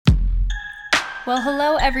Well,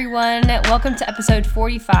 hello, everyone. Welcome to episode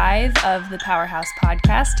 45 of the Powerhouse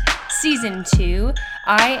Podcast, Season 2.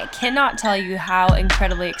 I cannot tell you how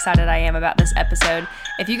incredibly excited I am about this episode.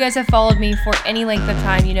 If you guys have followed me for any length of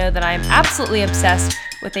time, you know that I am absolutely obsessed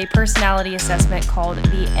with a personality assessment called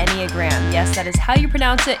the Enneagram. Yes, that is how you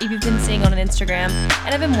pronounce it if you've been seeing on an Instagram,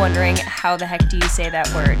 and I've been wondering, how the heck do you say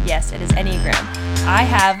that word? Yes, it is Enneagram. I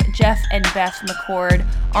have Jeff and Beth McCord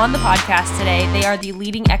on the podcast today. They are the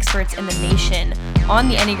leading experts in the nation on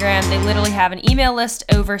the Enneagram. They literally have an email list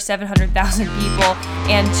over 700,000 people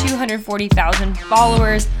and 240,000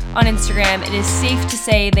 followers on Instagram. It is safe to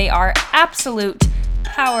say they are absolute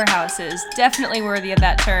powerhouses, definitely worthy of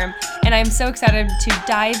that term. And I'm so excited to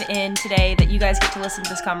dive in today that you guys get to listen to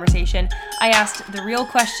this conversation. I asked the real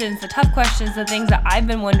questions, the tough questions, the things that I've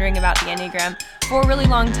been wondering about the Enneagram for a really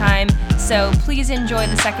long time. So please enjoy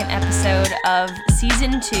the second episode of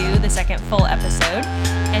Season 2, the second full episode,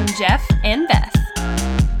 and Jeff and Beth.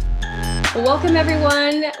 Well, welcome,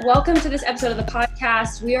 everyone. Welcome to this episode of the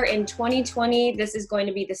podcast. We are in 2020. This is going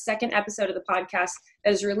to be the second episode of the podcast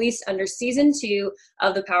that is released under Season 2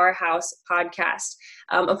 of the Powerhouse Podcast.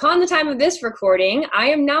 Upon the time of this recording, I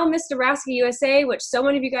am now Miss Nebraska USA, which so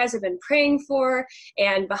many of you guys have been praying for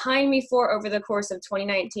and behind me for over the course of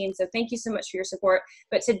 2019. So thank you so much for your support.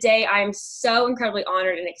 But today, I'm so incredibly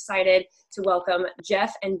honored and excited to welcome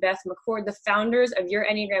Jeff and Beth McCord, the founders of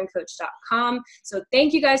YourEnneagramCoach.com. So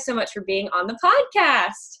thank you guys so much for being on the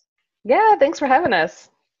podcast. Yeah, thanks for having us.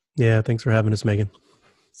 Yeah, thanks for having us, Megan.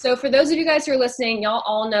 So for those of you guys who are listening, y'all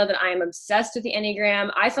all know that I am obsessed with the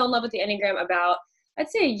Enneagram. I fell in love with the Enneagram about, I'd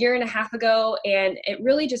say, a year and a half ago, and it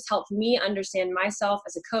really just helped me understand myself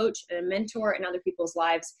as a coach and a mentor in other people's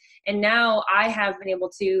lives. And now I have been able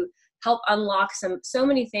to help unlock so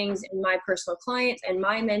many things in my personal clients and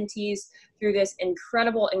my mentees through this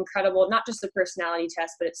incredible, not just the personality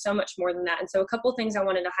test, but it's so much more than that. And so a couple of things I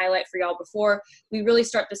wanted to highlight for y'all before we really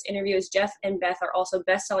start this interview is Jeff and Beth are also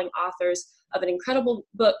best-selling authors of an incredible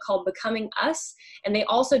book called Becoming Us. And they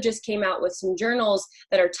also just came out with some journals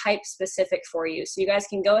that are type specific for you. So you guys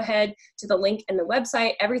can go ahead to the link in the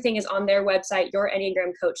website. Everything is on their website,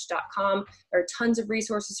 YourEnneagramCoach.com. There are tons of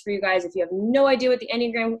resources for you guys. If you have no idea what the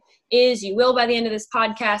Enneagram is, you will by the end of this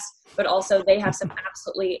podcast, but also they have some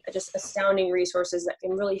absolutely just astounding resources that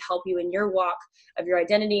can really help you in your walk of your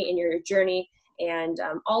identity and your journey and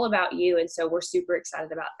all about you. And so we're super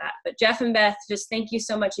excited about that. But Jeff and Beth, just thank you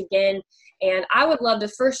so much again. And I would love to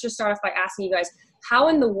first just start off by asking you guys, how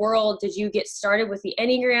in the world did you get started with the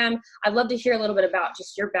Enneagram? I'd love to hear a little bit about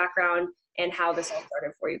just your background and how this all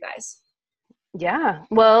started for you guys. Yeah,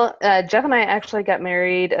 well, Jeff and I actually got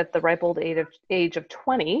married at the ripe old age of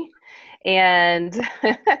 20. And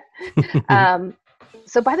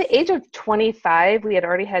so by the age of 25, we had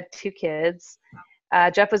already had 2 kids.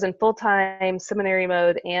 Jeff was in full-time seminary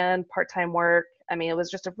mode and part-time work. I mean, it was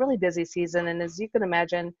just a really busy season. And as you can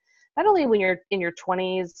imagine, not only when you're in your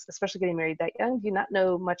 20s, especially getting married that young, do you not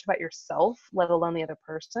know much about yourself, let alone the other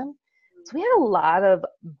person. So we had a lot of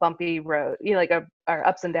bumpy road, like our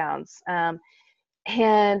ups and downs.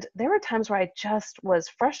 And there were times where I just was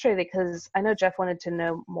frustrated because I know Jeff wanted to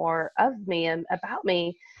know more of me and about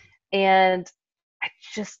me. And I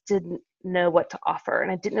just didn't know what to offer.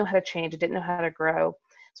 And I didn't know how to change. I didn't know how to grow.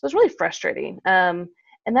 So it was really frustrating.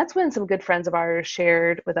 And that's when some good friends of ours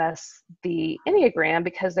shared with us the Enneagram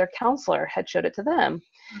because their counselor had showed it to them.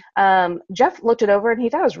 Jeff looked it over and he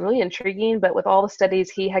thought it was really intriguing, but with all the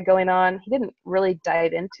studies he had going on, he didn't really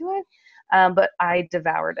dive into it. But I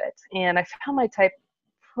devoured it and I found my type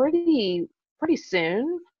pretty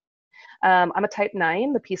soon. I'm a type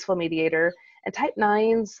 9, the peaceful mediator, and type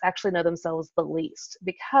 9s actually know themselves the least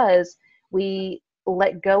because we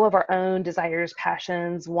let go of our own desires,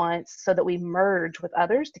 passions, wants, so that we merge with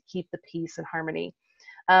others to keep the peace and harmony,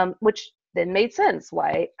 which then made sense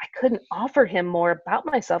why I couldn't offer him more about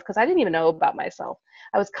myself because I didn't even know about myself.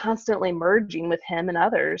 I was constantly merging with him and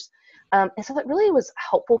others. And so it really was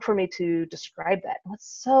helpful for me to describe that.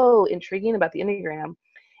 What's so intriguing about the Enneagram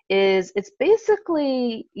is it's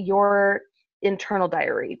basically your internal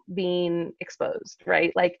diary being exposed,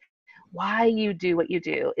 right? Like why you do what you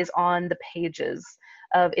do is on the pages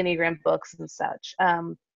of Enneagram books and such.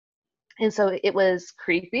 And so it was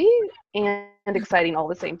creepy and exciting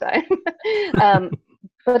all at the same time.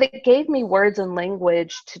 But it gave me words and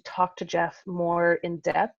language to talk to Jeff more in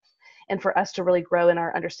depth and for us to really grow in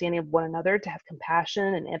our understanding of one another, to have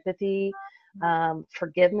compassion and empathy,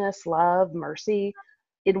 forgiveness, love, mercy,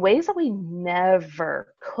 in ways that we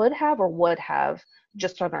never could have or would have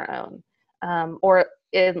just on our own.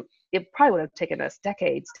 It probably would have taken us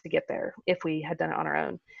decades to get there if we had done it on our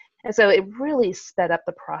own. And so it really sped up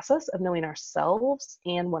the process of knowing ourselves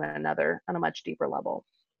and one another on a much deeper level.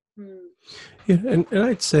 Yeah, and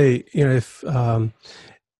I'd say, if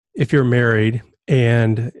you're married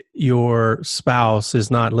and your spouse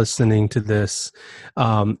is not listening to this,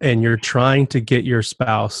 and you're trying to get your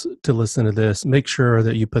spouse to listen to this, make sure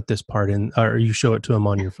that you put this part in, or you show it to them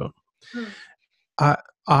on your phone. Hmm.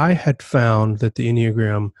 I I had found that the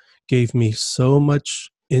Enneagram gave me so much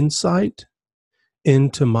insight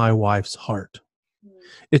into my wife's heart.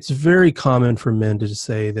 It's very common for men to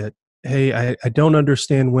say that, hey, I don't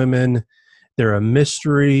understand women. They're a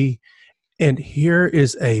mystery. And here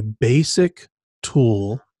is a basic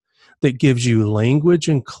tool that gives you language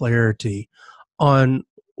and clarity on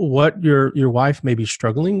what your wife may be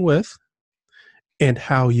struggling with and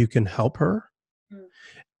how you can help her. Hmm.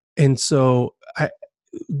 And so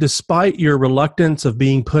despite your reluctance of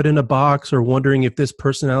being put in a box or wondering if this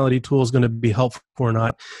personality tool is going to be helpful or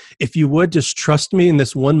not, if you would just trust me in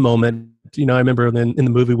this one moment. I remember in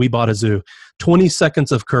the movie We Bought a Zoo, 20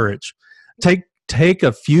 seconds of courage. Take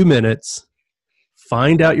a few minutes,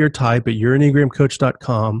 find out your type at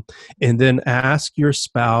yourenneagramcoach.com, and then ask your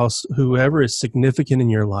spouse, whoever is significant in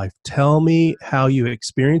your life, tell me how you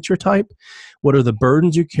experience your type. What are the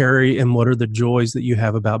burdens you carry, and what are the joys that you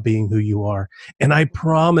have about being who you are? And I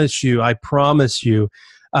promise you,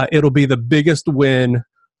 it'll be the biggest win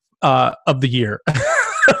of the year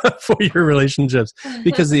for your relationships,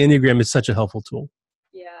 because the Enneagram is such a helpful tool.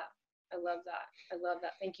 Yeah, I love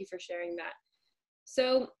that. Thank you for sharing that.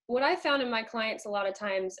 So what I found in my clients a lot of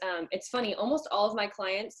times, it's funny, almost all of my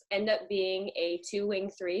clients end up being a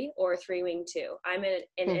 2-wing 3 or a 3-wing 2. I'm an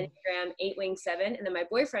Enneagram 8-wing 7, and then my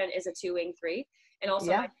boyfriend is a 2-wing 3. And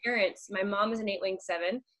also my parents, my mom is an 8-wing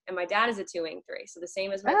 7, and my dad is a 2-wing 3. So the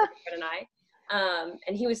same as my boyfriend and I.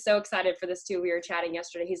 And he was so excited for this too. We were chatting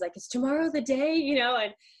yesterday. He's like, "Is tomorrow the day?"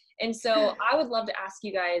 And so I would love to ask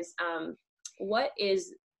you guys, what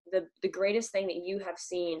is the greatest thing that you have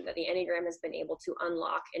seen that the Enneagram has been able to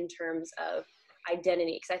unlock in terms of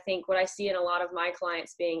identity? Because I think what I see in a lot of my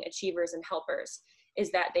clients being achievers and helpers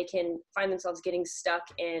is that they can find themselves getting stuck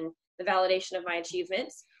in the validation of my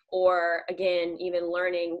achievements, or again, even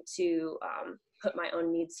learning to put my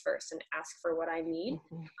own needs first and ask for what I need.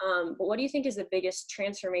 But what do you think is the biggest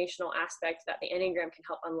transformational aspect that the Enneagram can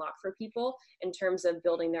help unlock for people in terms of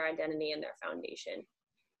building their identity and their foundation?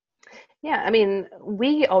 Yeah, I mean,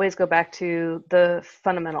 we always go back to the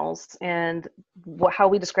fundamentals, and how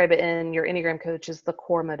we describe it in your Enneagram coach is the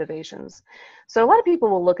core motivations. So a lot of people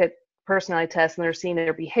will look at personality tests and they're seeing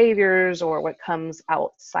their behaviors or what comes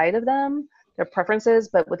outside of them, their preferences,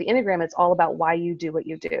 but with the Enneagram, it's all about why you do what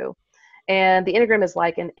you do. And the Enneagram is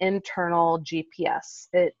like an internal GPS.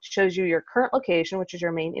 It shows you your current location, which is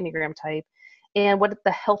your main Enneagram type, and what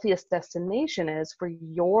the healthiest destination is for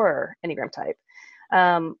your Enneagram type.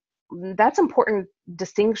 That's important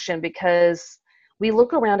distinction, because we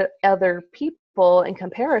look around at other people and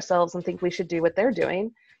compare ourselves and think we should do what they're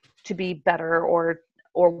doing to be better or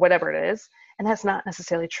whatever it is. And that's not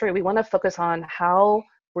necessarily true. We want to focus on how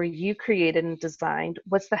were you created and designed,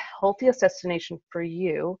 what's the healthiest destination for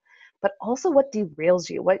you, but also what derails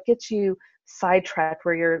you, what gets you sidetracked,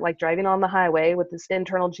 where you're like driving on the highway with this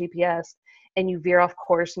internal GPS and you veer off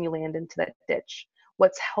course and you land into that ditch.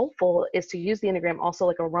 What's helpful is to use the Enneagram also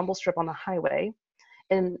like a rumble strip on the highway,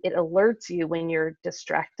 and it alerts you when you're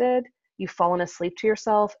distracted, you've fallen asleep to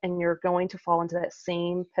yourself, and you're going to fall into that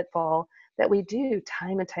same pitfall that we do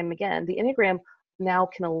time and time again. The Enneagram now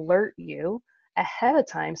can alert you ahead of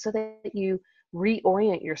time so that you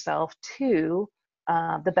reorient yourself to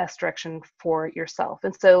the best direction for yourself.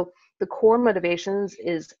 And so the core motivations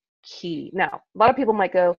is key. Now, a lot of people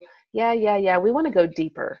might go, yeah, we want to go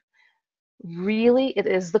deeper. Really, it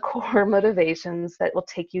is the core motivations that will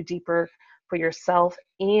take you deeper for yourself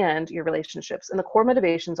and your relationships. And the core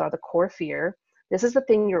motivations are the core fear. This is the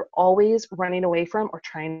thing you're always running away from or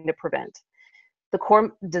trying to prevent. The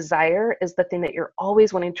core desire is the thing that you're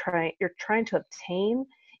always you're trying to obtain.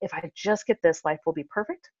 If I just get this, life will be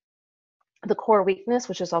perfect. The core weakness,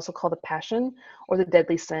 which is also called the passion or the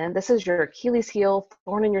deadly sin, this is your Achilles heel,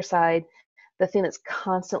 thorn in your side, the thing that's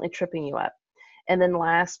constantly tripping you up. And then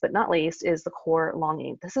last but not least is the core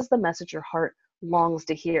longing. This is the message your heart longs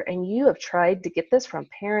to hear. And you have tried to get this from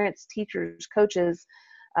parents, teachers, coaches,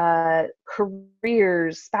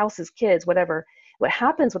 careers, spouses, kids, whatever. What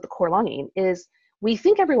happens with the core longing is we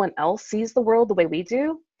think everyone else sees the world the way we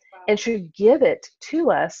do and should give it to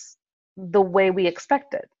us the way we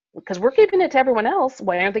expect it. Because we're giving it to everyone else.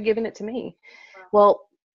 Why aren't they giving it to me? Well,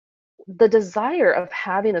 the desire of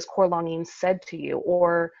having this core longing said to you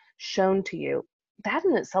or shown to you, that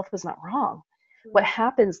in itself is not wrong. What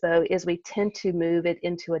happens though is we tend to move it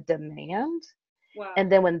into a demand. Wow.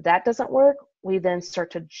 And then when that doesn't work, we then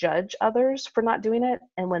start to judge others for not doing it.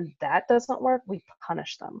 And when that doesn't work, we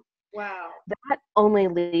punish them. Wow. That only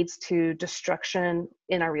leads to destruction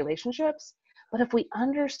in our relationships. But if we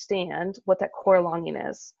understand what that core longing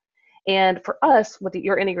is, and for us, with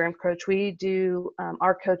your Enneagram coach, we do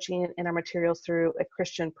our coaching and our materials through a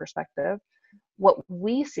Christian perspective. What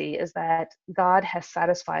we see is that God has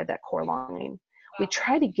satisfied that core longing. We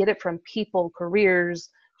try to get it from people, careers,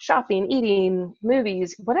 shopping, eating,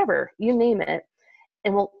 movies, whatever, you name it.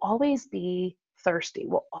 And we'll always be thirsty.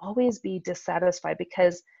 We'll always be dissatisfied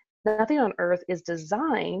because nothing on earth is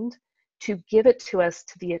designed to give it to us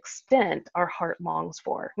to the extent our heart longs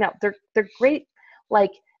for. Now, they're great,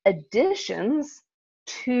 like additions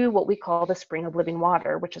to what we call the spring of living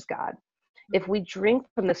water, which is God. If we drink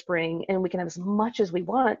from the spring and we can have as much as we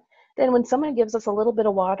want, then when someone gives us a little bit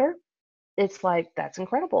of water, it's like, that's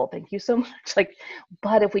incredible. Thank you so much. Like,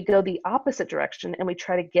 but if we go the opposite direction and we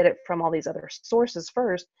try to get it from all these other sources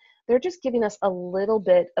first, they're just giving us a little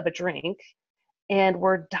bit of a drink and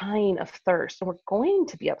we're dying of thirst and we're going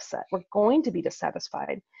to be upset. We're going to be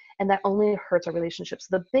dissatisfied. And that only hurts our relationships.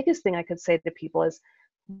 The biggest thing I could say to people is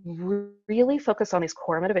really focus on these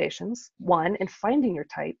core motivations. One, in finding your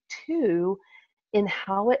type. Two, in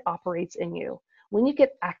how it operates in you. When you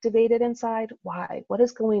get activated inside, why? What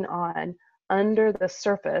is going on under the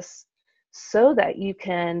surface so that you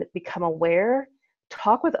can become aware,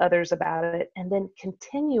 talk with others about it, and then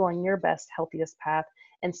continue on your best, healthiest path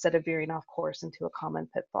instead of veering off course into a common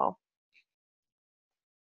pitfall.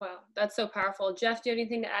 Wow, that's so powerful. Jeff, do you have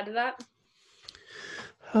anything to add to that?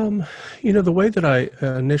 The way that I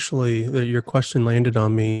initially, that your question landed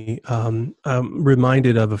on me, I'm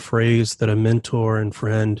reminded of a phrase that a mentor and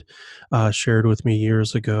friend shared with me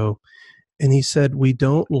years ago. And he said, "We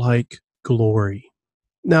don't like glory."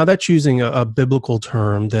 Now, that's using a biblical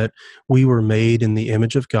term that we were made in the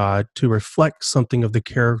image of God to reflect something of the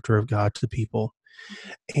character of God to people.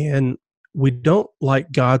 And we don't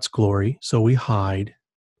like God's glory, so we hide.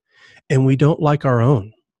 And we don't like our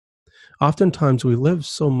own. Oftentimes we live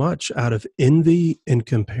so much out of envy and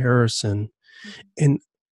comparison. And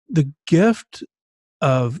the gift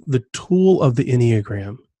of the tool of the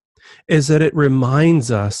Enneagram is that it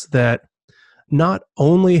reminds us that not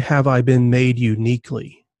only have I been made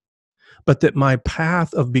uniquely, but that my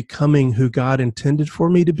path of becoming who God intended for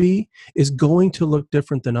me to be is going to look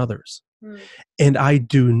different than others. And I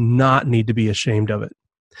do not need to be ashamed of it.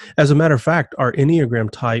 As a matter of fact, our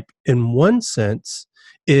Enneagram type, in one sense,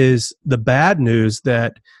 is the bad news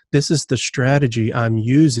that this is the strategy I'm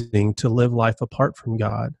using to live life apart from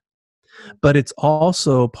God. But it's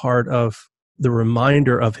also part of the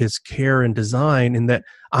reminder of his care and design in that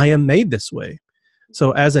I am made this way.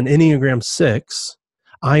 So as an Enneagram 6,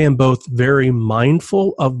 I am both very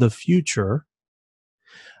mindful of the future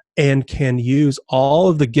and can use all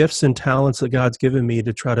of the gifts and talents that God's given me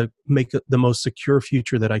to try to make the most secure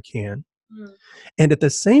future that I can. And at the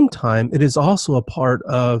same time, it is also a part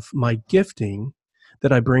of my gifting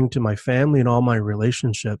that I bring to my family and all my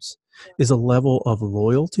relationships is a level of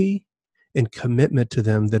loyalty and commitment to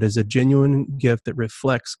them that is a genuine gift that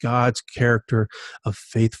reflects God's character of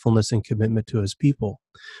faithfulness and commitment to his people.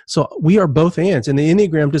 So we are both ands, and the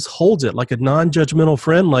Enneagram just holds it like a non-judgmental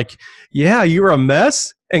friend, like, yeah, you're a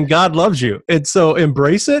mess and God loves you. And so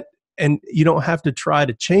embrace it. And you don't have to try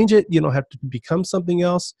to change it. You don't have to become something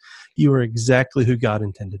else. You are exactly who God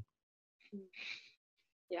intended.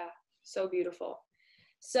 Yeah, so beautiful.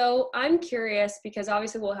 So I'm curious, because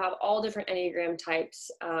obviously we'll have all different Enneagram types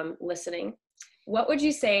listening. What would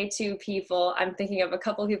you say to people? I'm thinking of a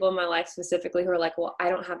couple of people in my life specifically who are like, well, I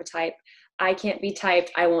don't have a type. I can't be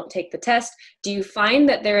typed. I won't take the test. Do you find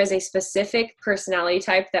that there is a specific personality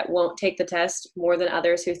type that won't take the test more than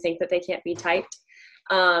others who think that they can't be typed?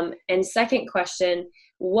 And second question,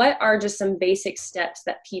 what are just some basic steps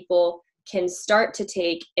that people can start to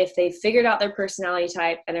take if they've figured out their personality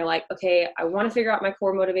type and they're like, okay, I want to figure out my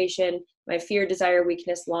core motivation, my fear, desire,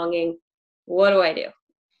 weakness, longing. What do I do?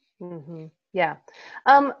 Mm-hmm. Yeah.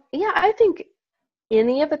 I think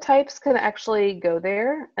any of the types can actually go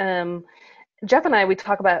there. Jeff and I,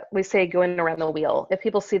 we say going around the wheel. If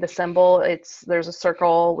people see the symbol, there's a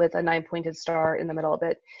circle with a 9-pointed star in the middle of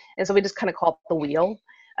it. And so we just kind of call it the wheel.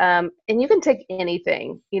 And you can take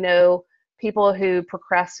anything, people who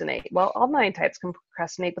procrastinate. Well, all 9 types can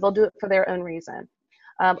procrastinate, but they'll do it for their own reason.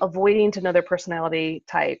 Avoiding to know their personality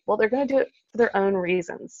type. Well, they're going to do it for their own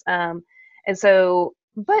reasons.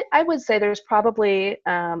 But I would say there's probably,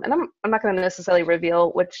 and I'm not going to necessarily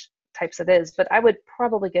reveal which types it is, but I would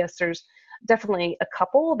probably guess there's definitely a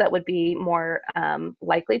couple that would be more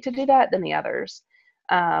likely to do that than the others.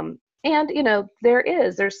 And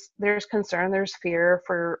there's concern, there's fear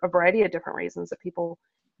for a variety of different reasons that people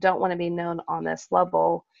don't want to be known on this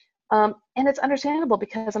level. And it's understandable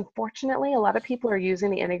because unfortunately, a lot of people are using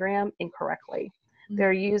the Enneagram incorrectly.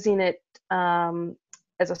 They're using it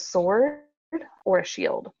as a sword or a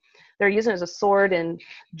shield. They're using it as a sword in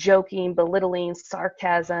joking, belittling,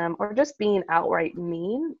 sarcasm, or just being outright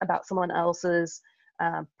mean about someone else's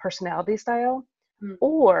personality style.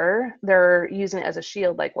 Or they're using it as a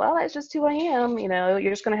shield, like, well, that's just who I am.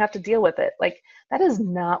 You're just going to have to deal with it. Like, that is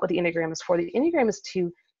not what the Enneagram is for. The Enneagram is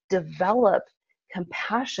to develop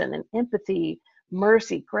compassion and empathy,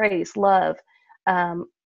 mercy, grace, love,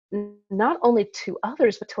 not only to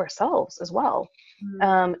others, but to ourselves as well.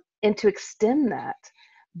 And to extend that,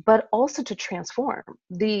 but also to transform.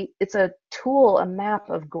 It's a tool, a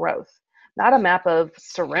map of growth, not a map of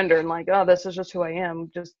surrender and like, oh, this is just who I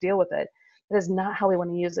am, just deal with it. That is not how we want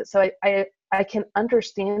to use it. So I can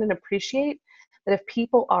understand and appreciate that if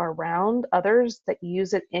people are around others that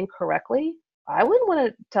use it incorrectly, I wouldn't want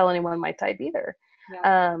to tell anyone my type either.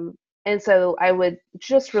 Yeah. And so I would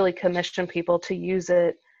just really commission people to use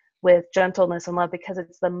it with gentleness and love, because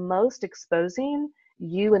it's the most exposing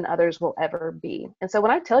you and others will ever be. And so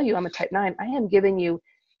when I tell you I'm a type 9, I am giving you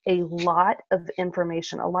a lot of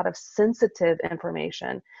information, a lot of sensitive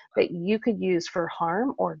information that you could use for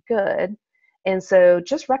harm or good. And so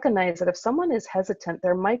just recognize that if someone is hesitant,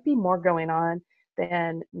 there might be more going on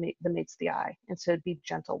than meets the eye. And so be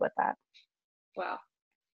gentle with that. Wow.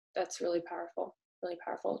 That's really powerful. Really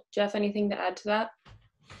powerful. Jeff, anything to add to that?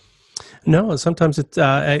 No, sometimes it's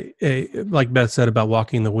like Beth said about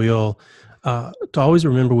walking the wheel, to always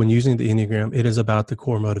remember when using the Enneagram, it is about the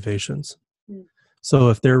core motivations. So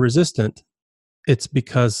if they're resistant, it's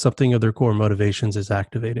because something of their core motivations is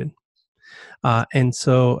activated. And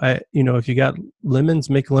so, if you got lemons,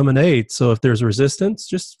 make lemonade. So if there's resistance,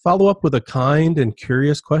 just follow up with a kind and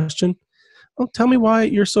curious question. Well, tell me why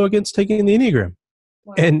you're so against taking the Enneagram.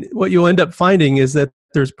 Wow. And what you'll end up finding is that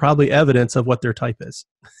there's probably evidence of what their type is.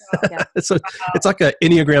 Wow. Yeah. So it's like an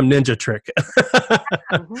Enneagram ninja trick.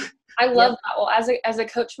 I love that. Well, as a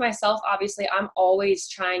coach myself, obviously, I'm always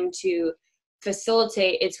trying to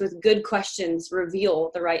facilitate. It's with good questions,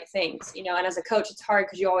 reveal the right things, and as a coach, it's hard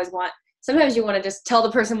because sometimes you want to just tell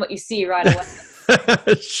the person what you see right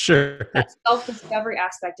away. Sure. That self-discovery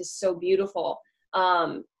aspect is so beautiful.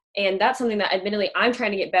 And that's something that admittedly I'm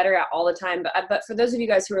trying to get better at all the time. But for those of you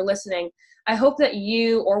guys who are listening, I hope that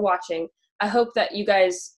you or watching, I hope that you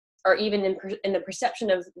guys are even in the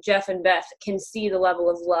perception of Jeff and Beth can see the level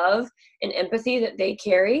of love and empathy that they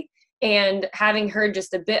carry. And having heard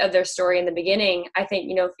just a bit of their story in the beginning, I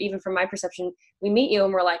think, even from my perception, we meet you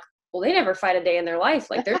and we're like, well, they never fight a day in their life.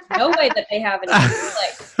 Like, there's no way that they have any.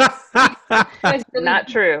 Really, not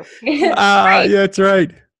true. Right. Yeah, that's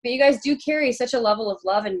right. But you guys do carry such a level of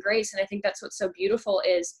love and grace. And I think that's what's so beautiful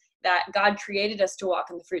is that God created us to walk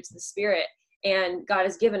in the fruits of the Spirit. And God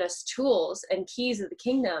has given us tools and keys of the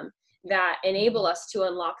kingdom that enable us to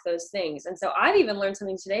unlock those things. And so I've even learned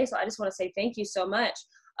something today. So I just want to say thank you so much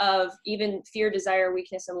of even fear, desire,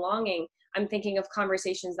 weakness, and longing. I'm thinking of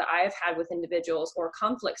conversations that I have had with individuals or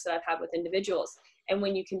conflicts that I've had with individuals. And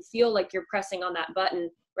when you can feel like you're pressing on that button,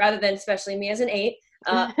 rather than, especially me as an 8,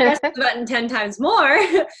 press the button 10 times more,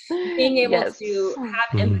 being able to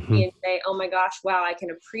have empathy and say, oh my gosh, wow, I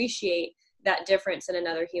can appreciate that difference in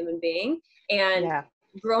another human being. And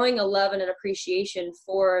growing a love and an appreciation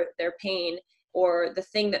for their pain or the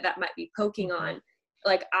thing that might be poking on.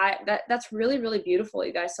 Like that's really, really beautiful,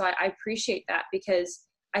 you guys. So I appreciate that, because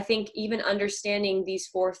I think even understanding these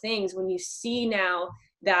 4 things, when you see now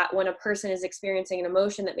that when a person is experiencing an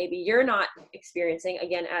emotion that maybe you're not experiencing,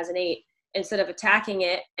 again, as an 8, instead of attacking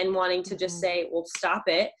it and wanting to just say, well, stop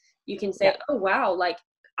it, you can say, oh, wow, like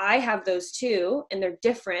I have those too, and they're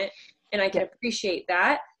different, and I can appreciate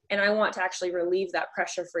that. And I want to actually relieve that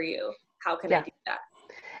pressure for you. How can I do that?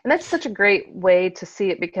 And that's such a great way to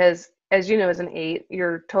see it, because as you know, as an 8,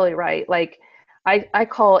 you're totally right. Like I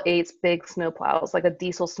call 8s big snowplows, like a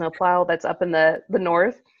diesel snowplow that's up in the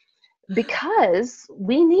north, because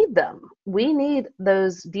we need them. We need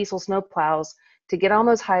those diesel snowplows to get on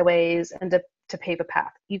those highways and to pave a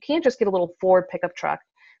path. You can't just get a little Ford pickup truck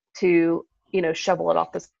to, shovel it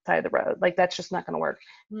off the side of the road. Like, that's just not going to work.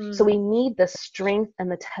 So we need the strength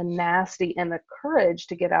and the tenacity and the courage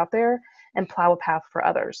to get out there and plow a path for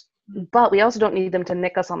others. But we also don't need them to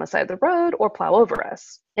nick us on the side of the road or plow over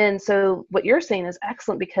us. And so what you're saying is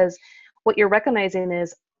excellent, because what you're recognizing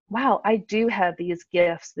is, wow, I do have these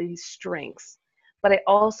gifts, these strengths, but I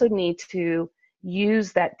also need to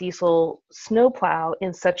use that diesel snowplow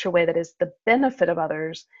in such a way that is the benefit of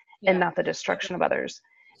others and not the destruction of others.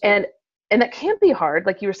 And that can be hard.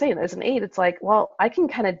 Like you were saying, as an 8, it's like, well, I can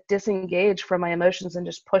kind of disengage from my emotions and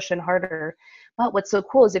just push in harder. But what's so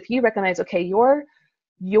cool is if you recognize, okay, your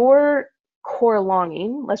core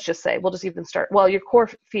longing, let's just say, we'll just even start, well, your core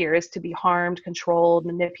fear is to be harmed, controlled,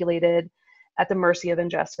 manipulated, at the mercy of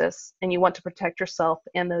injustice, and you want to protect yourself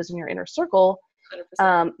and those in your inner circle,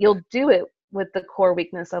 you'll do it with the core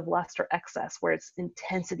weakness of lust or excess, where it's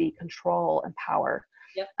intensity, control, and power.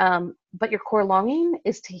 Yep. But your core longing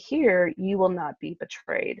is to hear you will not be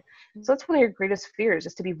betrayed. Mm-hmm. So that's one of your greatest fears,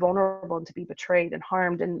 is to be vulnerable and to be betrayed and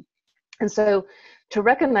harmed. And so to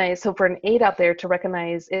recognize, so for an 8 out there, to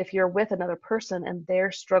recognize if you're with another person and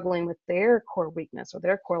they're struggling with their core weakness or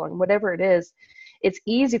their core longing, whatever it is, it's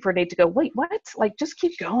easy for an 8 to go, wait, what? Like, just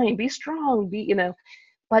keep going, be strong,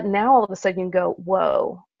 but now all of a sudden you can go,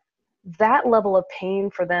 whoa, that level of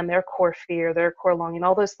pain for them, their core fear, their core longing,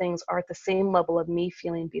 all those things are at the same level of me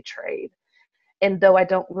feeling betrayed. And though I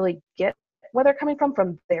don't really get where they're coming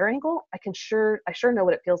from their angle, I sure know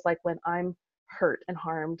what it feels like when I'm hurt and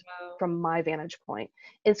harmed from my vantage point.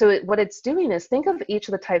 And so what it's doing is, think of each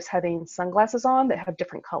of the types having sunglasses on that have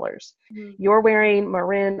different colors. Mm-hmm. You're wearing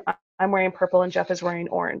maroon, I'm wearing purple, and Jeff is wearing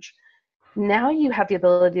orange. Now you have the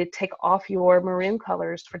ability to take off your maroon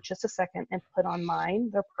colors for just a second and put on mine,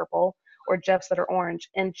 they're purple, or Jeff's that are orange.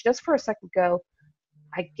 And just for a second go,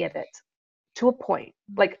 I get it, to a point.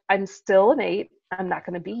 Like, I'm still an 8, I'm not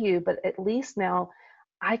going to be you, but at least now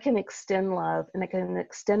I can extend love and I can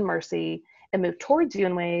extend mercy and move towards you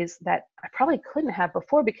in ways that I probably couldn't have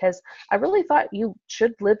before, because I really thought you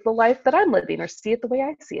should live the life that I'm living or see it the way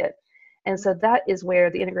I see it. And so that is where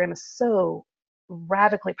the Enneagram is so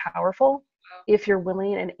radically powerful, if you're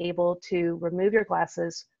willing and able to remove your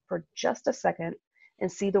glasses for just a second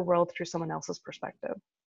and see the world through someone else's perspective.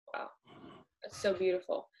 Wow, that's so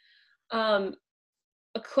beautiful. A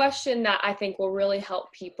question that I think will really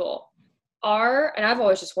help people and I've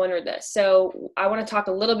always just wondered this, so I want to talk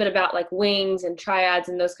a little bit about like wings and triads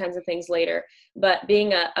and those kinds of things later, but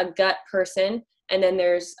being a gut person, and then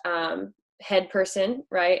there's head person,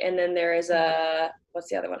 right? And then there is what's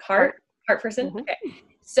the other one? Heart person. Mm-hmm. Okay.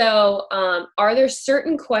 So are there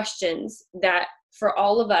certain questions that for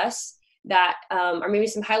all of us that are maybe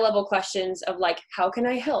some high level questions of like, how can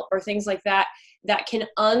I help, or things like that, that can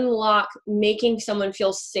unlock making someone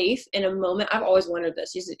feel safe in a moment? I've always wondered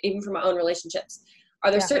this, even for my own relationships.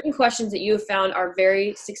 Are there certain questions that you have found are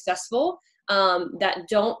very successful that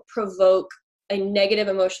don't provoke a negative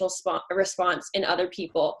emotional response in other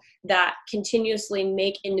people, that continuously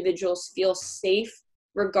make individuals feel safe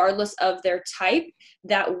regardless of their type,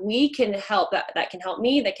 that we can help, that can help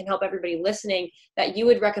me, that can help everybody listening, that you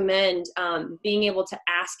would recommend being able to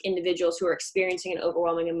ask individuals who are experiencing an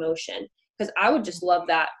overwhelming emotion? Because I would just love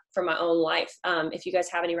that for my own life. If you guys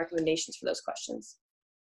have any recommendations for those questions.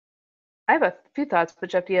 I have a few thoughts, but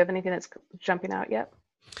Jeff, do you have anything that's jumping out yet?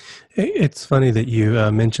 It's funny that you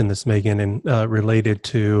mentioned this, Megan, and related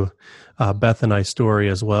to Beth and I's story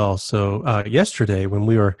as well. So yesterday, when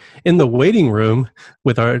we were in the waiting room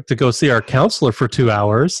to go see our counselor for 2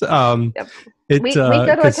 hours, yep. We go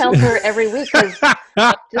to a counselor every week, because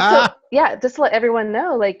just to let everyone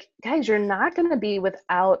know, like, guys, you're not going to be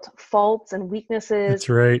without faults and weaknesses. That's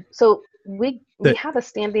right. So we have a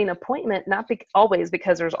standing appointment, not always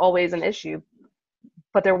because there's always an issue,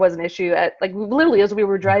 but there was an issue at, like, literally as we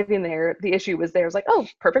were driving there, the issue was there. It was like, oh,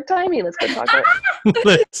 perfect timing, let's go talk about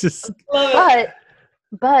it.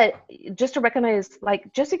 But just to recognize,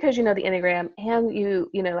 like, just because you know the Enneagram and you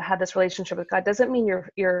have this relationship with God doesn't mean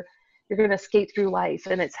you're going to skate through life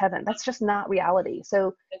and it's heaven. That's just not reality.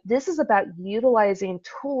 So this is about utilizing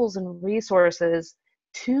tools and resources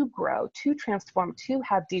to grow, to transform, to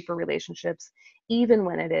have deeper relationships, even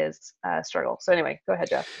when it is a struggle. So anyway, go ahead,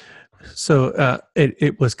 Jeff. So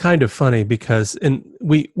it was kind of funny because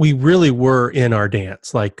we really were in our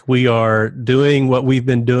dance. Like, we are doing what we've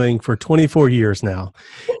been doing for 24 years now.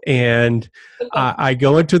 And I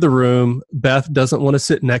go into the room. Beth doesn't want to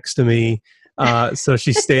sit next to me. So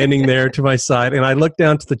she's standing there to my side. And I look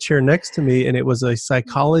down to the chair next to me, and it was a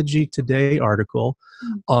Psychology Today article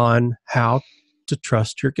on how to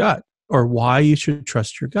trust your gut, or why you should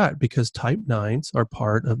trust your gut, because type 9s are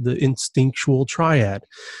part of the instinctual triad.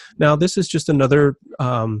 Now, this is just another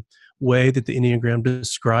way that the Enneagram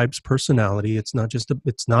describes personality. It's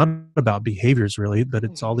not about behaviors really, but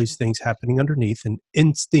it's all these things happening underneath, and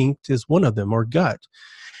instinct is one of them, or gut.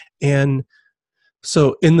 And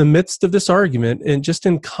so in the midst of this argument, and just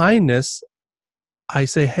in kindness, I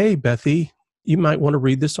say, hey, Bethy, you might want to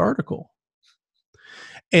read this article.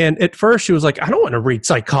 And at first she was like, I don't want to read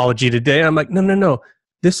psychology today. I'm like, no.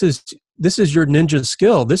 This is your ninja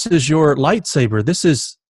skill. This is your lightsaber. This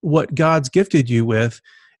is what God's gifted you with.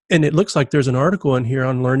 And it looks like there's an article in here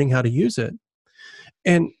on learning how to use it.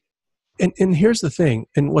 And here's the thing,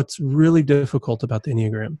 and what's really difficult about the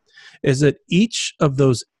Enneagram is that each of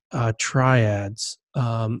those triads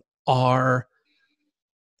are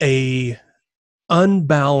a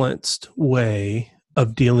unbalanced way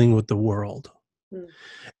of dealing with the world.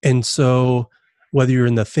 And so whether you're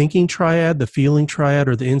in the thinking triad, the feeling triad,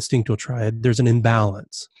 or the instinctual triad, there's an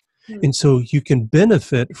imbalance. And so you can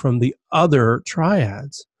benefit from the other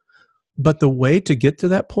triads. But the way to get to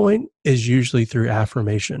that point is usually through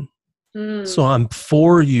affirmation. So I'm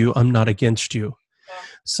for you, I'm not against you.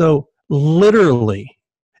 So literally,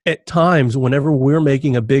 at times, whenever we're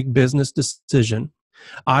making a big business decision,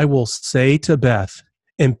 I will say to Beth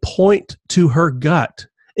and point to her gut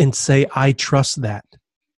and say, I trust that.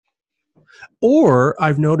 Or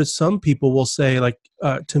I've noticed some people will say, like,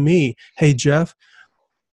 to me, hey, Jeff,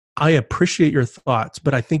 I appreciate your thoughts,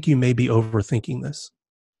 but I think you may be overthinking this.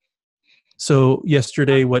 So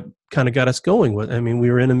yesterday, what kind of got us going was, we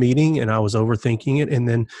were in a meeting and I was overthinking it. And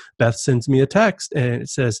then Beth sends me a text and it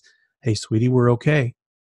says, hey, sweetie, we're okay.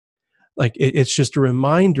 Like, it's just a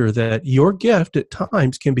reminder that your gift at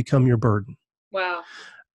times can become your burden. Wow.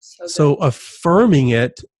 So affirming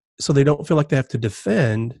it so they don't feel like they have to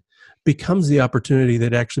defend becomes the opportunity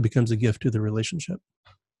that actually becomes a gift to the relationship.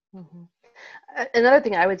 Mm-hmm. Another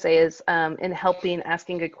thing I would say is in helping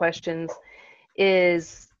asking good questions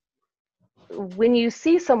is when you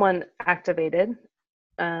see someone activated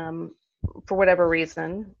for whatever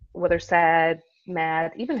reason, whether sad,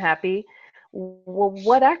 mad, even happy, well,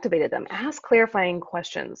 what activated them? Ask clarifying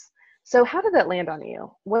questions. So how did that land on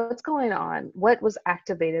you? What's going on? What was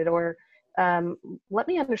activated? Or let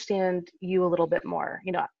me understand you a little bit more.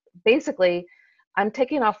 Basically, I'm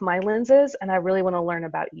taking off my lenses and I really want to learn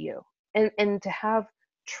about you. And to have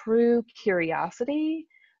true curiosity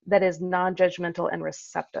that is non-judgmental and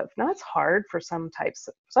receptive. Now, it's hard for some types.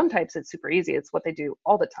 Some types it's super easy. It's what they do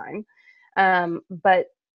all the time. But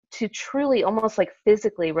to truly almost like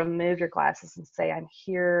physically remove your glasses and say, I'm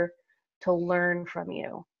here to learn from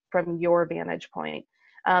you, from your vantage point.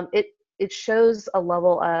 It shows a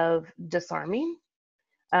level of disarming,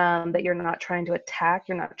 that you're not trying to attack,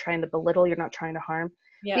 you're not trying to belittle, you're not trying to harm.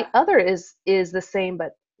 Yeah. The other is the same,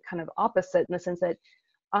 but kind of opposite in the sense that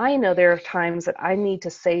I know there are times that I need to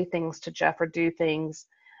say things to Jeff or do things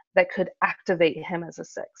that could activate him as a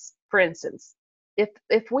 6. For instance,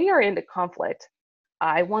 if we are into conflict,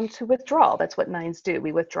 I want to withdraw. That's what 9s do.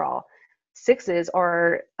 We withdraw. 6s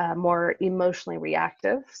are more emotionally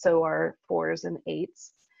reactive. So are 4s and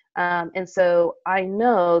 8s. And so I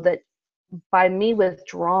know that by me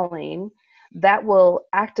withdrawing, that will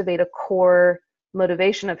activate a core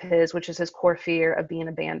motivation of his, which is his core fear of being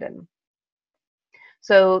abandoned.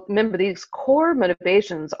 So remember, these core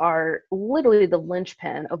motivations are literally the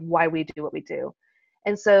linchpin of why we do what we do.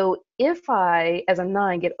 And so if I, as a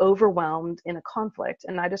 9, get overwhelmed in a conflict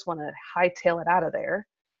and I just want to hightail it out of there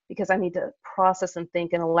because I need to process and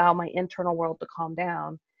think and allow my internal world to calm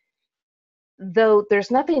down, though there's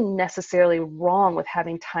nothing necessarily wrong with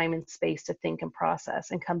having time and space to think and process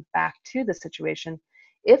and come back to the situation,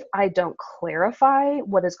 if I don't clarify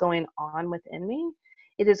what is going on within me,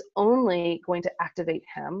 it is only going to activate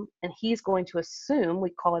him, and he's going to assume,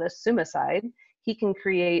 we call it a suicide. He can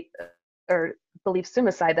create or believe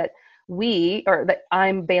suicide that that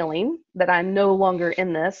I'm bailing, that I'm no longer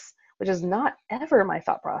in this, which is not ever my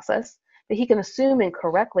thought process, that he can assume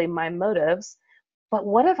incorrectly my motives. But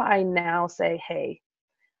what if I now say, hey,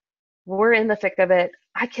 we're in the thick of it.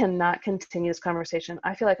 I cannot continue this conversation.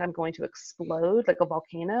 I feel like I'm going to explode like a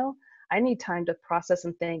volcano. I need time to process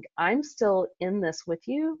and think. I'm still in this with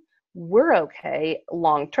you. We're okay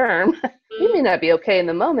long term. You may not be okay in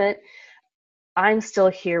the moment. I'm still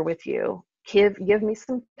here with you. Give me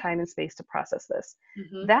some time and space to process this.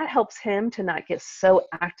 Mm-hmm. That helps him to not get so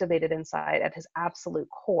activated inside at his absolute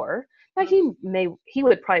core. Now he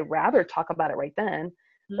would probably rather talk about it right then,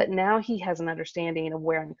 but now he has an understanding of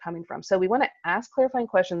where I'm coming from. So we want to ask clarifying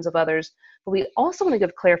questions of others, but we also want to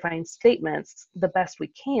give clarifying statements the best we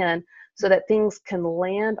can so that things can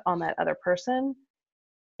land on that other person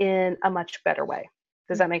in a much better way.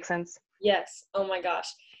 Does that make sense? Yes. Oh my gosh.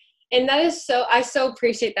 And that is I so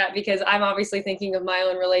appreciate that, because I'm obviously thinking of my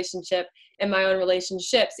own relationship and my own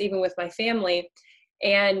relationships, even with my family.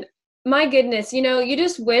 And my goodness, you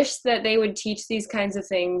just wish that they would teach these kinds of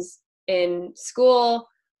things in school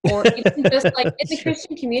or even just like in the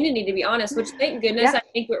Christian community, to be honest, which thank goodness, Yeah. I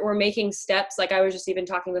think we're making steps. Like I was just even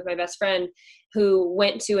talking with my best friend who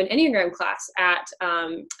went to an Enneagram class at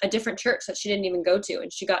a different church that she didn't even go to.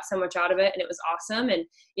 And she got so much out of it and it was awesome. And,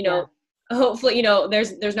 you know, hopefully, you know,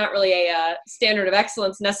 there's not really a standard of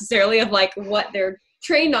excellence necessarily of like what they're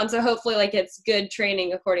trained on. So hopefully like it's good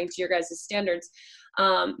training according to your guys' standards.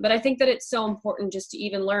 But I think that it's so important just to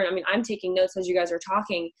even learn. I mean, I'm taking notes as you guys are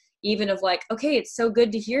talking, even of like, okay, it's so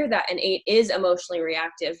good to hear that an 8 is emotionally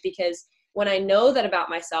reactive, because when I know that about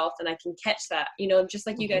myself, then I can catch that, you know, just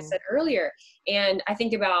like you guys said earlier. And I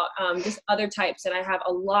think about just other types, and I have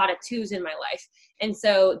a lot of 2s in my life. And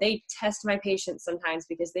so they test my patience sometimes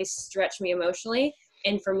because they stretch me emotionally.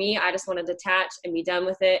 And for me, I just want to detach and be done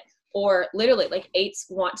with it. Or literally like 8s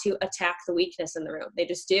want to attack the weakness in the room. They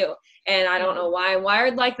just do. And I don't know why I'm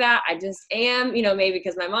wired like that. I just am, you know, maybe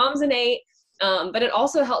because my mom's an 8. But it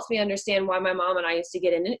also helps me understand why my mom and I used to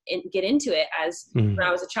get into it as when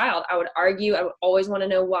I was a child. I would argue. I would always want to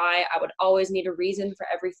know why. I would always need a reason for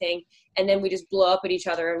everything. And then we just blow up at each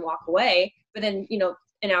other and walk away. But then, you know,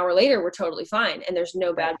 an hour later, we're totally fine. And there's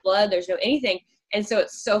no bad blood. There's no anything. And so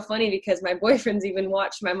it's so funny because my boyfriend's even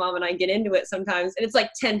watched my mom and I get into it sometimes. And it's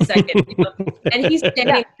like 10 seconds. You know? And he's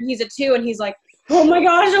standing, he's a 2, and he's like, oh my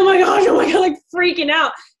gosh, like freaking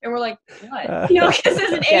out. And we're like, what? You know, because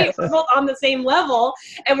as an 8, we're both on the same level.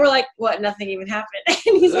 And we're like, what? Nothing even happened.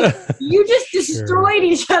 And he's like, you just destroyed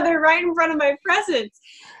each other right in front of my presence.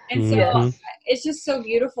 And so it's just so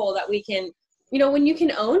beautiful that we can, you know, when you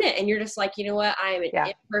can own it and you're just like, you know what, I am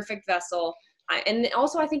an imperfect vessel. And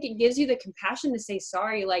also I think it gives you the compassion to say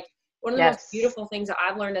sorry. Like one of the most beautiful things that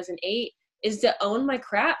I've learned as an 8 is to own my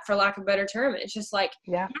crap, for lack of a better term. It's just like,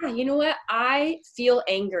 yeah, you know what? I feel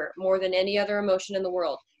anger more than any other emotion in the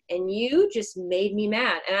world. And you just made me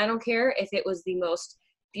mad. And I don't care if it was the most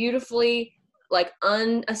beautifully, like,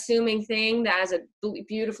 unassuming thing that as a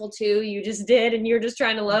beautiful 2 you just did, and you're just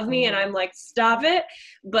trying to love me. And I'm like, stop it.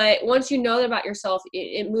 But once you know that about yourself,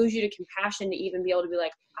 it moves you to compassion to even be able to be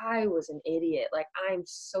like, I was an idiot. Like, I'm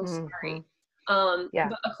so sorry.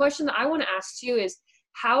 But a question that I want to ask too is,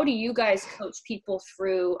 how do you guys coach people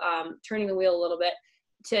through turning the wheel a little bit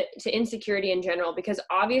to insecurity in general? Because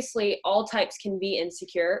obviously all types can be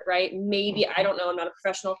insecure, right? Maybe, I don't know, I'm not a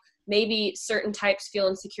professional. Maybe certain types feel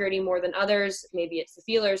insecurity more than others. Maybe it's the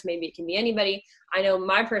feelers. Maybe it can be anybody. I know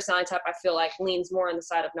my personality type, I feel like, leans more on the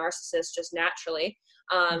side of narcissist just naturally,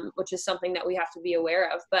 which is something that we have to be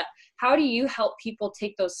aware of. But how do you help people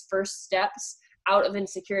take those first steps out of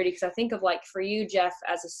insecurity? Because I think of, like, for you, Jeff,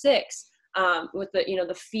 as a 6, with the, you know,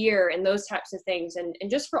 the fear and those types of things, and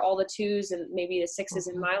just for all the 2s and maybe the 6s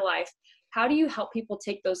in my life, how do you help people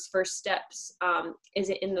take those first steps? Is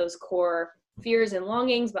it in those core fears and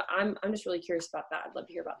longings? But I'm just really curious about that. I'd love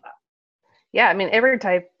to hear about that. Yeah, I mean, every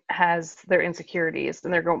type has their insecurities,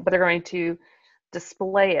 and they're going to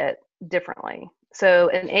display it differently. So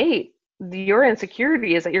an 8, your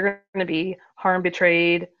insecurity is that you're going to be harmed,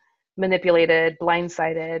 betrayed, manipulated,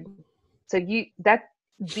 blindsided. So that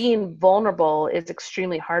being vulnerable is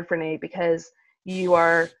extremely hard for an 8, because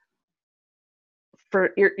you're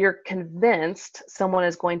convinced someone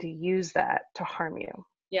is going to use that to harm you.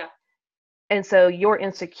 Yeah. And so your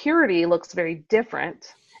insecurity looks very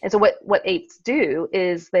different. And so what 8s do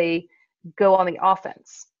is they go on the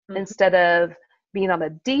offense. Instead of being on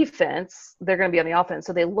the defense, they're going to be on the offense.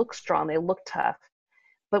 So they look strong, they look tough.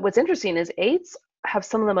 But what's interesting is 8s have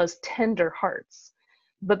some of the most tender hearts.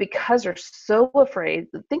 But because they're so afraid,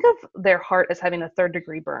 think of their heart as having a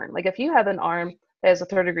 3rd-degree burn. Like, if you have an arm that has a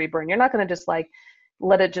 3rd-degree burn, you're not going to just like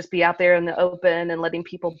let it just be out there in the open and letting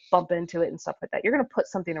people bump into it and stuff like that. You're going to put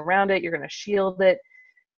something around it. You're going to shield it.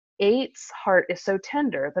 8's heart is so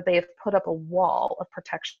tender that they have put up a wall of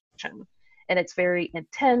protection, and it's very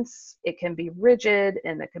intense. It can be rigid,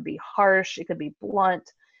 and it can be harsh. It could be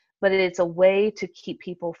blunt, but it's a way to keep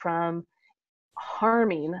people from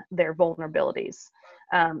harming their vulnerabilities.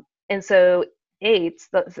 And so 8s,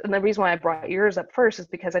 and the reason why I brought yours up first is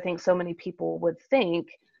because I think so many people would think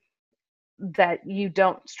that you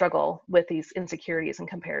don't struggle with these insecurities and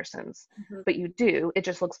comparisons, but you do. It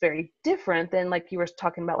just looks very different than, like you were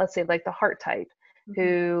talking about, let's say like the heart type,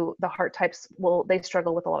 who the heart types they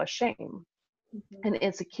struggle with a lot of shame and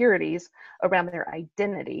insecurities around their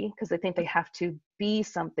identity, because they think they have to be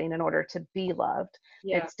something in order to be loved.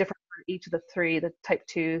 It's different for each of the 3, the type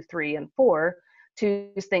 2, 3, and 4.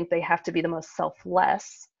 2s think they have to be the most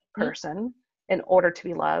selfless person in order to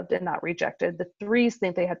be loved and not rejected. The 3s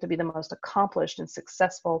think they have to be the most accomplished and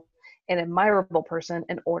successful and admirable person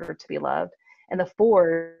in order to be loved. And the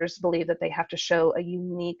 4s believe that they have to show a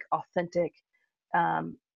unique, authentic,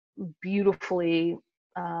 beautifully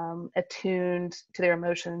attuned to their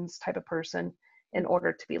emotions type of person in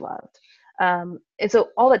order to be loved. And so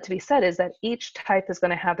all that to be said is that each type is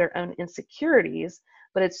going to have their own insecurities,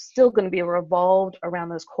 but it's still going to be revolved around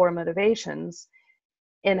those core motivations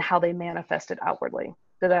in how they manifest it outwardly.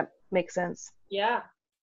 Does that make sense? Yeah,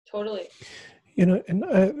 totally. And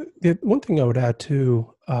the one thing I would add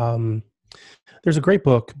too, there's a great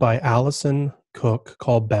book by Allison Cook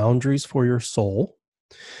called Boundaries for Your Soul.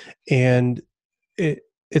 And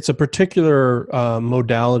it's a particular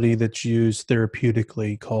modality that's used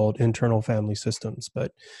therapeutically called internal family systems,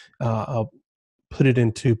 but I'll put it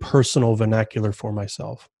into personal vernacular for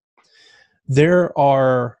myself. There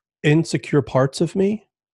are insecure parts of me,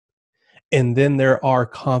 and then there are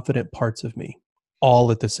confident parts of me,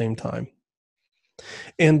 all at the same time.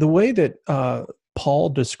 And the way that Paul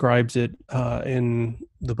describes it in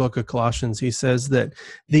the book of Colossians, he says that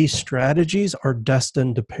these strategies are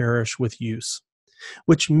destined to perish with use,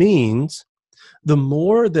 which means the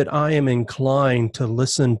more that I am inclined to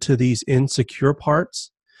listen to these insecure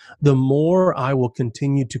parts, the more I will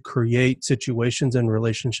continue to create situations and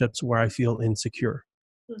relationships where I feel insecure.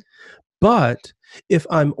 But if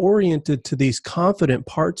I'm oriented to these confident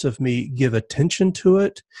parts of me, give attention to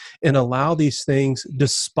it, and allow these things,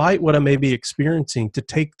 despite what I may be experiencing, to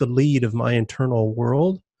take the lead of my internal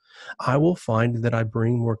world, I will find that I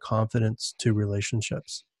bring more confidence to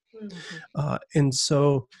relationships. And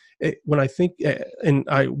so when I think, and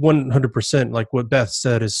I 100%, like what Beth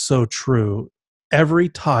said is so true, every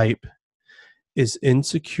type is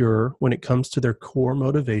insecure when it comes to their core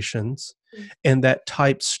motivations, and that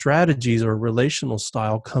type strategies or relational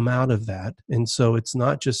style come out of that. And so it's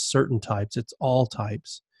not just certain types, it's all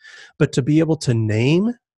types. But to be able to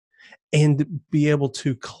name and be able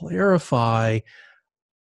to clarify,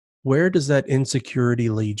 where does that insecurity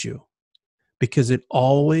lead you? Because it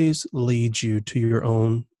always leads you to your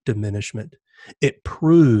own diminishment. It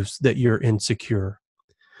proves that you're insecure.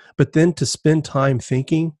 But then to spend time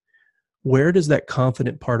thinking, where does that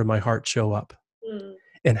confident part of my heart show up?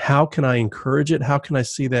 And how can I encourage it? How can I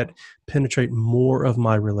see that penetrate more of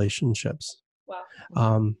my relationships?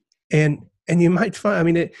 Wow. And you might find, I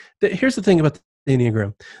mean, here's the thing about the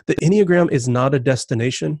Enneagram. The Enneagram is not a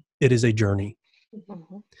destination. It is a journey.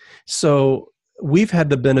 Mm-hmm. So we've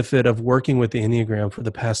had the benefit of working with the Enneagram for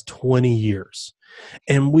the past 20 years,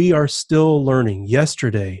 and we are still learning.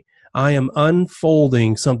 Yesterday, I am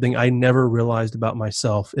unfolding something I never realized about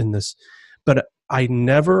myself in this, but I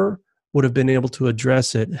never would have been able to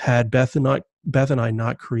address it had Beth and I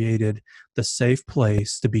not created the safe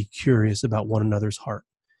place to be curious about one another's heart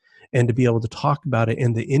and to be able to talk about it.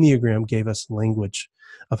 And the Enneagram gave us language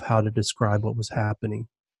of how to describe what was happening.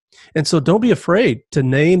 And so don't be afraid to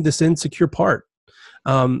name this insecure part.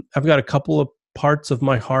 I've got a couple of parts of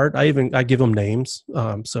my heart. I give them names.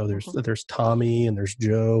 So there's Tommy and there's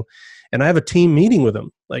Joe, and I have a team meeting with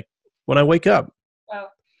them. Like when I wake up, Wow.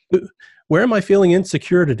 where am I feeling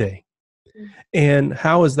insecure today? And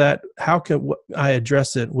how can I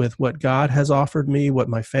address it with what God has offered me, what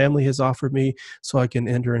my family has offered me, so I can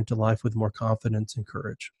enter into life with more confidence and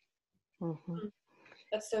courage. Mm-hmm.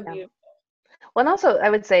 That's so beautiful. Well, and also I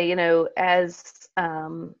would say, as,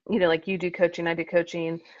 like you do coaching, I do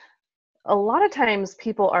coaching, a lot of times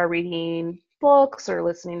people are reading books or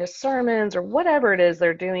listening to sermons or whatever it is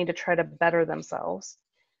they're doing to try to better themselves.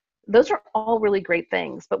 Those are all really great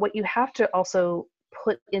things, but what you have to also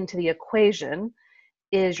put into the equation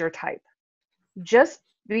is your type. Just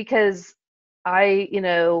because I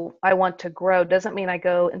want to grow doesn't mean I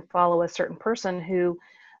go and follow a certain person who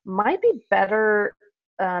might be better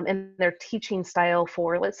in their teaching style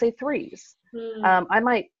for, let's say, threes. I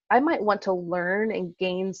might want to learn and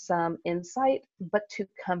gain some insight, but to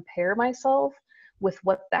compare myself with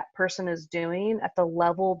what that person is doing at the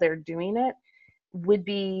level they're doing it would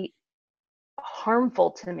be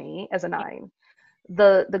harmful to me as a 9.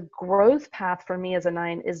 The growth path for me as a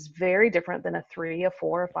 9 is very different than a 3, a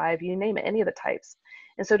 4, a 5, you name it, any of the types.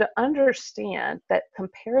 And so to understand that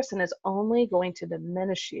comparison is only going to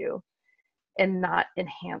diminish you and not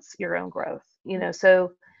enhance your own growth.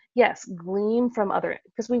 So yes, glean from other,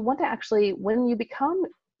 because we want to actually, when you become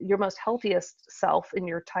your most healthiest self in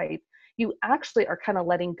your type, you actually are kind of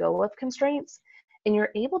letting go of constraints, and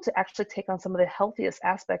you're able to actually take on some of the healthiest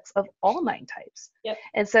aspects of all 9 types. Yep.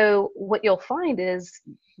 And so what you'll find is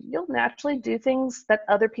you'll naturally do things that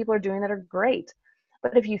other people are doing that are great.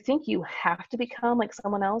 But if you think you have to become like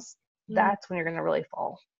someone else, that's when you're going to really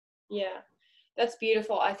fall. Yeah, that's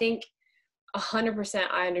beautiful. I think 100%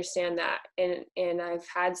 I understand that. And I've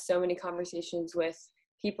had so many conversations with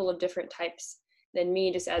people of different types. than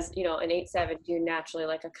me just as, you know, an 8-7, do naturally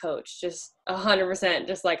like a coach, just 100%,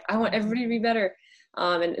 just like, I want everybody to be better.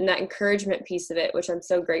 And that encouragement piece of it, which I'm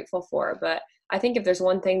so grateful for. But I think if there's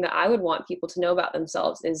one thing that I would want people to know about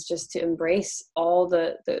themselves is just to embrace all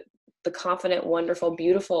the confident, wonderful,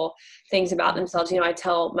 beautiful things about themselves. You know, I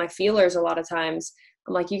tell my feelers a lot of times,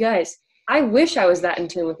 I'm like, you guys, I wish I was that in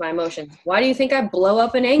tune with my emotions. Why do you think I blow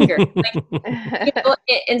up in anger? Like, you know,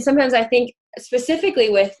 and sometimes I think specifically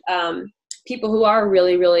with people who are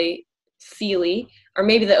really, really feely, or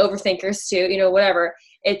maybe the overthinkers too, you know, whatever.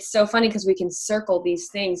 It's so funny because we can circle these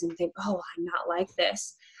things and think, oh, I'm not like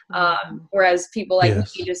this. Whereas people like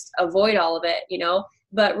Yes. me just avoid all of it, you know.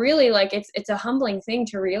 But really, like, it's a humbling thing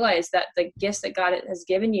to realize that the gifts that God has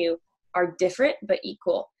given you are different but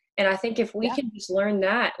equal. And I think if we can just learn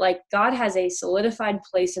that, like, God has a solidified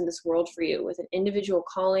place in this world for you with an individual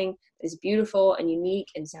calling that is beautiful and unique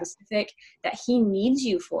and specific, that he needs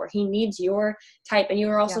you for. He needs your type, and you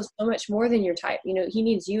are also so much more than your type. You know, he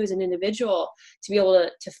needs you as an individual to be able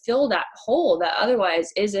to fill that hole that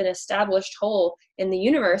otherwise is an established hole in the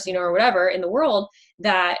universe, you know, or whatever, in the world,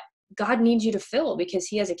 that God needs you to fill because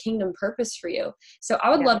he has a kingdom purpose for you. So I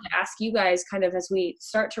would love to ask you guys, kind of as we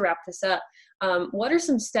start to wrap this up, what are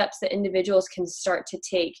some steps that individuals can start to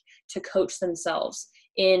take to coach themselves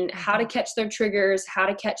in how to catch their triggers, how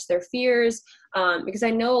to catch their fears? Because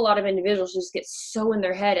I know a lot of individuals just get so in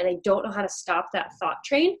their head and they don't know how to stop that thought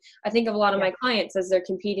train. I think of a lot of my clients as they're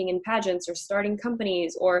competing in pageants or starting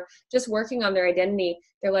companies or just working on their identity.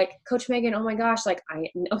 They're like, Coach Megan, oh my gosh, like,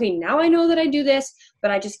 okay, now I know that I do this,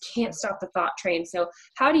 but I just can't stop the thought train. So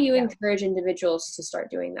how do you encourage individuals to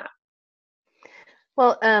start doing that?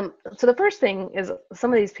 Well, so the first thing is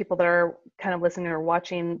some of these people that are kind of listening or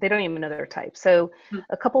watching, they don't even know their type. So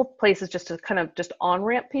a couple places just to kind of just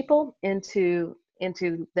on-ramp people into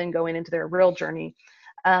then going into their real journey.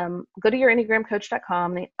 Go to your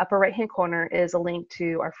enneagramcoach.com. The upper right-hand corner is a link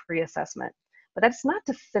to our free assessment. But that's not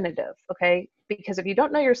definitive, okay? Because if you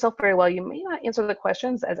don't know yourself very well, you may not answer the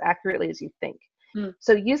questions as accurately as you think.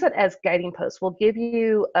 So use it as guiding posts. We'll give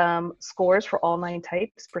you scores for all 9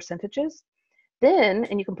 types, percentages. Then,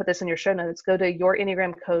 and you can put this in your show notes, go to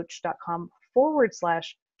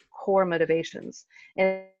yourenneagramcoach.com/core motivations.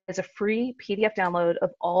 And it's a free PDF download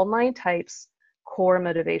of all 9 types core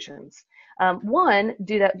motivations. One,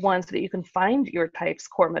 do that one so that you can find your type's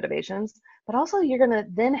core motivations, but also you're going to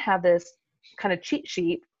then have this kind of cheat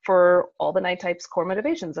sheet for all the 9 types core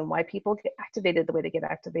motivations and why people get activated the way they get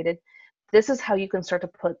activated. This is how you can start to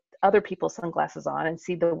put other people's sunglasses on and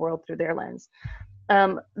see the world through their lens.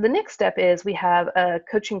 The next step is we have a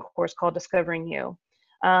coaching course called Discovering You.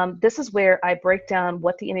 This is where I break down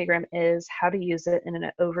what the Enneagram is, how to use it, and an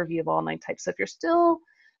overview of all 9 types. So if you're still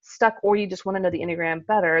stuck or you just want to know the Enneagram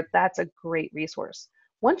better, that's a great resource.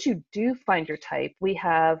 Once you do find your type, we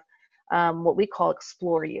have what we call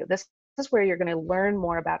Explore You. This is where you're going to learn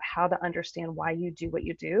more about how to understand why you do what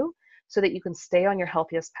you do so that you can stay on your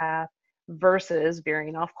healthiest path versus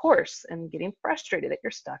veering off course and getting frustrated that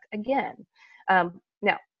you're stuck again.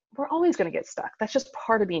 Now, we're always going to get stuck. That's just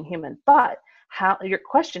part of being human. But your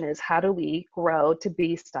question is, how do we grow to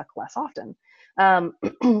be stuck less often?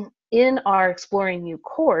 In our Exploring You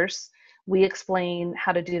course, we explain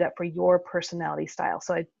how to do that for your personality style.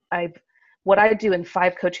 So what I do in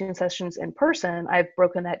 5 coaching sessions in person, I've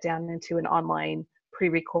broken that down into an online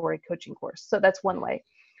pre-recorded coaching course. So that's one way.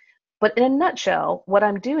 But in a nutshell, what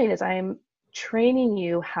I'm doing is I'm training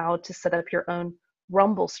you how to set up your own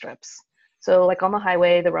rumble strips. So like on the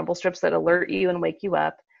highway, the rumble strips that alert you and wake you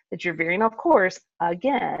up that you're veering off course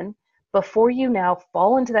again. Before you now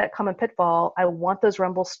fall into that common pitfall, I want those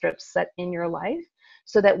rumble strips set in your life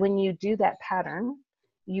so that when you do that pattern,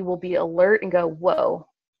 you will be alert and go, whoa,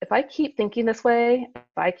 if I keep thinking this way,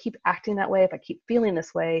 if I keep acting that way, if I keep feeling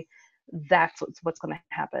this way, that's what's going to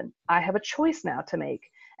happen. I have a choice now to make,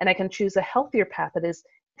 and I can choose a healthier path that is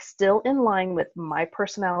still in line with my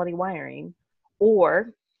personality wiring,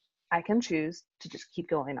 or I can choose to just keep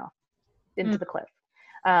going off into the cliff.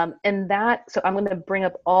 So I'm going to bring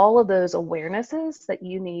up all of those awarenesses that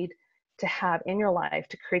you need to have in your life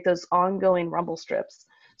to create those ongoing rumble strips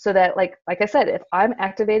so that like I said, if I'm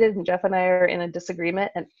activated and Jeff and I are in a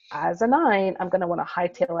disagreement and as a 9, I'm going to want to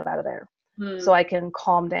hightail it out of there so I can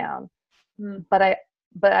calm down. But I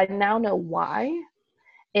now know why,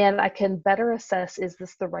 and I can better assess, is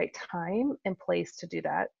this the right time and place to do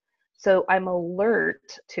that? So I'm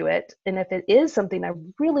alert to it. And if it is something I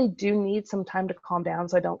really do need some time to calm down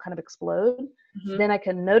so I don't kind of explode, then I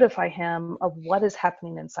can notify him of what is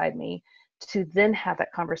happening inside me to then have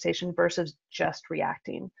that conversation versus just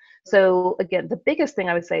reacting. So again, the biggest thing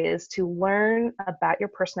I would say is to learn about your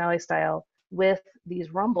personality style with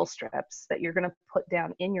these rumble strips that you're going to put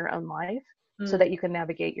down in your own life so that you can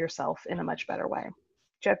navigate yourself in a much better way.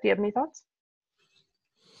 Jeff, do you have any thoughts?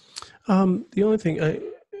 The only thing,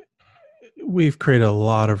 we've created a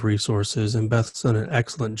lot of resources, and Beth's done an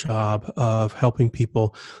excellent job of helping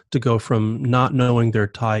people to go from not knowing their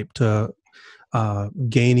type to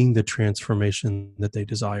gaining the transformation that they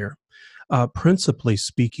desire. Principally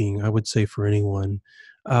speaking, I would say for anyone,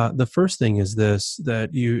 the first thing is this,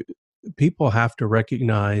 that people have to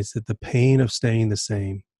recognize that the pain of staying the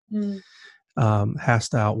same has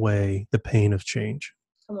to outweigh the pain of change.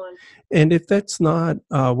 Come on. And if that's not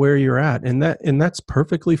where you're at, and that's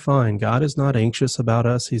perfectly fine. God is not anxious about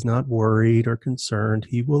us. He's not worried or concerned.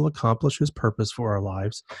 He will accomplish his purpose for our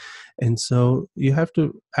lives. And so you have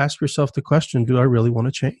to ask yourself the question, do I really want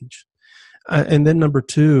to change? And then number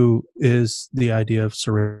two is the idea of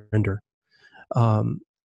surrender.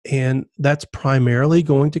 And that's primarily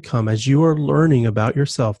going to come as you are learning about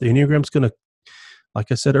yourself. The Enneagram's going to, like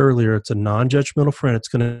I said earlier, it's a non-judgmental friend. It's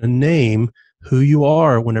going to name who you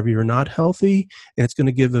are whenever you're not healthy, and it's going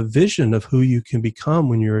to give a vision of who you can become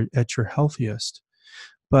when you're at your healthiest.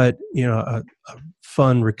 But, a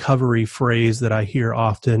fun recovery phrase that I hear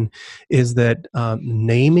often is that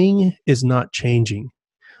naming is not changing,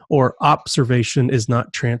 or observation is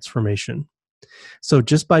not transformation. So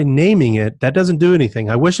just by naming it, that doesn't do anything.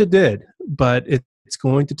 I wish it did, but it's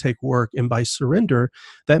going to take work. And by surrender,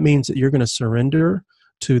 that means that you're going to surrender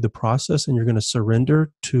to the process, and you're going to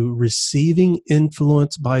surrender to receiving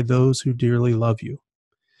influence by those who dearly love you.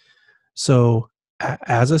 So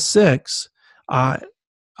as a 6,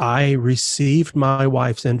 I received my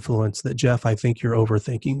wife's influence that, Jeff, I think you're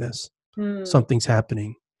overthinking this. Something's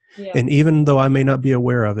happening. Yeah. And even though I may not be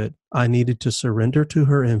aware of it, I needed to surrender to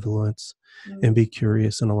her influence and be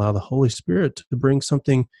curious and allow the Holy Spirit to bring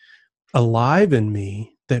something alive in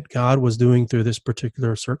me that God was doing through this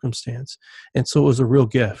particular circumstance. And so it was a real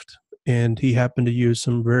gift. And he happened to use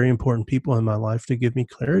some very important people in my life to give me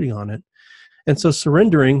clarity on it. And so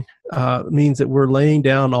surrendering means that we're laying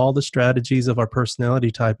down all the strategies of our personality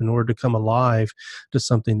type in order to come alive to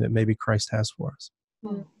something that maybe Christ has for us.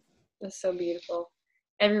 That's so beautiful.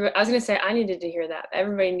 Everybody, I was going to say, I needed to hear that.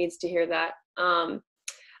 Everybody needs to hear that.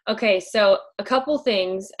 Okay, so a couple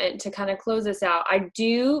things, and to kind of close this out, I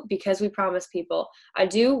do, because we promise people, I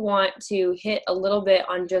do want to hit a little bit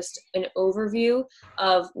on just an overview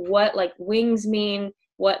of what like wings mean,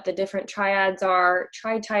 what the different triads are,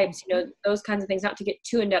 tri-types, those kinds of things, not to get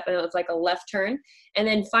too in-depth. I know it's like a left turn. And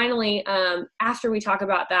then finally, after we talk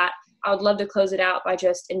about that, I would love to close it out by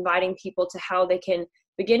just inviting people to how they can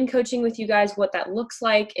begin coaching with you guys, what that looks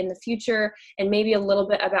like in the future, and maybe a little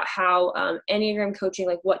bit about how Enneagram coaching,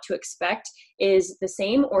 like what to expect, is the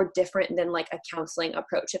same or different than like a counseling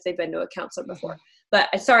approach if they've been to a counselor before. But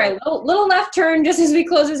sorry, a little left turn just as we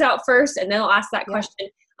close this out first, and then I'll ask that question.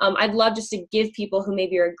 I'd love just to give people who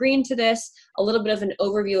maybe are agreeing to this a little bit of an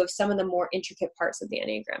overview of some of the more intricate parts of the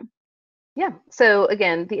Enneagram. Yeah. So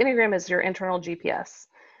again, the Enneagram is your internal GPS.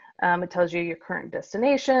 It tells you your current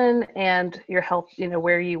destination and your health,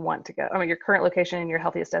 where you want to go. I mean, your current location and your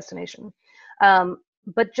healthiest destination.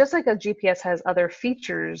 But just like a GPS has other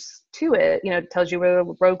features to it, it tells you where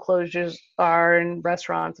the road closures are and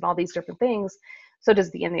restaurants and all these different things. So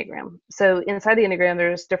does the Enneagram. So inside the Enneagram,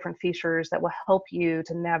 there's different features that will help you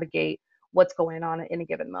to navigate what's going on at any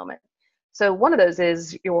given moment. So one of those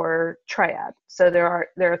is your triad. So there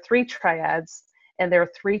are 3 triads, and there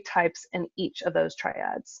are 3 types in each of those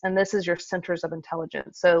triads. And this is your centers of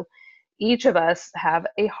intelligence. So each of us have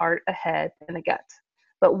a heart, a head, and a gut.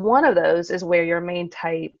 But one of those is where your main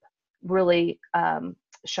type really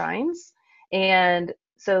shines. And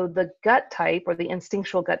so the gut type, or the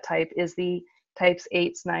instinctual gut type, is the types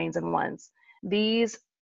 8s, 9s, and 1s. These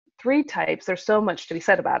 3 types, there's so much to be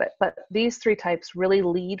said about it, but these 3 types really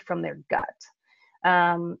lead from their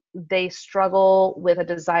gut. They struggle with a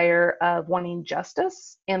desire of wanting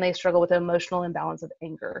justice, and they struggle with an emotional imbalance of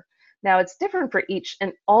anger. Now, it's different for each,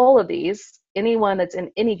 and all of these, anyone that's in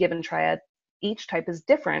any given triad, each type is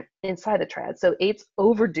different inside the triad. So 8s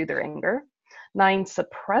overdo their anger, 9s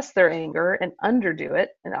suppress their anger and underdo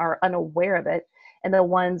it and are unaware of it, and the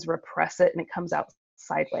 1s repress it and it comes out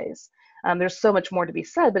sideways. There's so much more to be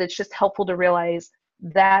said, but it's just helpful to realize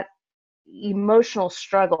that emotional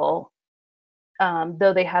struggle,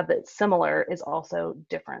 though they have it similar, is also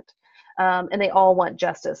different. And they all want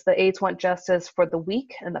justice. The 8s want justice for the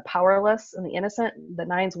weak and the powerless and the innocent. The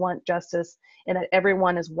 9s want justice in that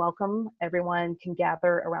everyone is welcome. Everyone can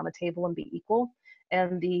gather around the table and be equal.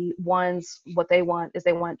 And the 1s, what they want is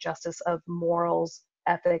they want justice of morals,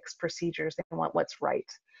 ethics, procedures. They want what's right.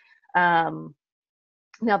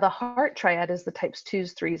 Now, the heart triad is the types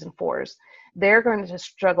 2s, 3s, and 4s. They're going to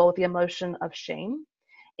struggle with the emotion of shame,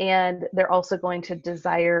 and they're also going to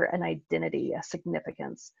desire an identity, a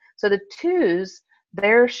significance. So the 2s,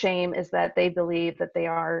 their shame is that they believe that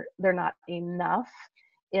they're not enough,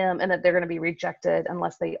 and that they're going to be rejected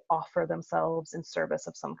unless they offer themselves in service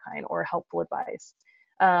of some kind or helpful advice.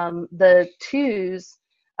 The 2s,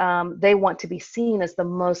 they want to be seen as the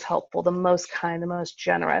most helpful, the most kind, the most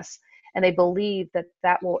generous, and they believe that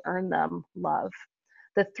that will earn them love.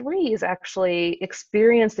 The 3s actually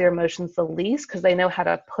experience their emotions the least because they know how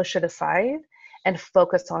to push it aside and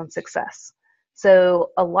focus on success. So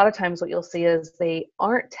a lot of times what you'll see is they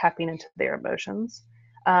aren't tapping into their emotions,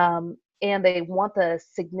 and they want the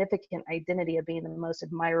significant identity of being the most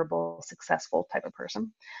admirable, successful type of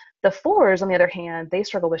person. The 4s, on the other hand, they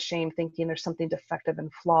struggle with shame, thinking there's something defective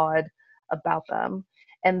and flawed about them.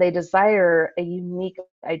 And they desire a unique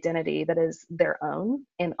identity that is their own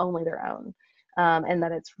and only their own, and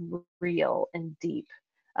that it's real and deep.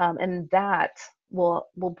 And that will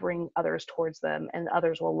bring others towards them, and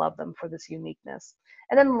others will love them for this uniqueness.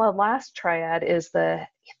 And then the last triad is the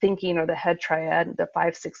thinking, or the head triad, the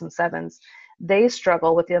 5, 6, and 7s. They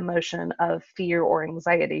struggle with the emotion of fear or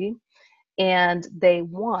anxiety, and they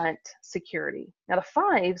want security. Now, the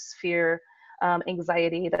 5s fear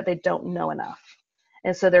anxiety that they don't know enough.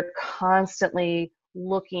 And so they're constantly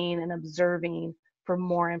looking and observing for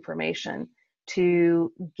more information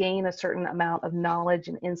to gain a certain amount of knowledge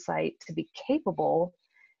and insight to be capable.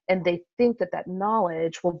 And they think that that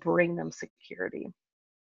knowledge will bring them security.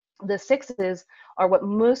 The 6s are what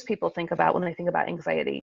most people think about when they think about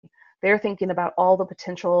anxiety. They're thinking about all the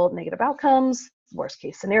potential negative outcomes, worst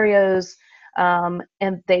case scenarios,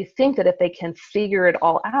 and they think that if they can figure it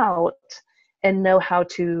all out and know how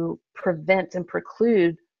to prevent and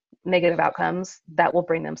preclude negative outcomes, that will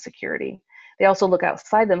bring them security. They also look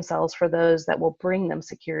outside themselves for those that will bring them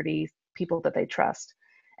security, people that they trust.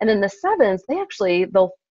 And then the 7s,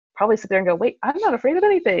 they'll probably sit there and go, wait, I'm not afraid of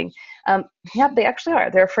anything. Yeah, they actually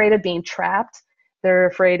are. They're afraid of being trapped. They're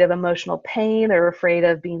afraid of emotional pain. They're afraid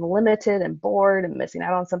of being limited and bored and missing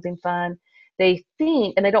out on something fun. They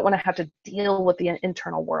think, and they don't want to have to deal with the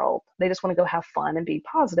internal world. They just want to go have fun and be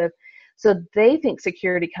positive. So they think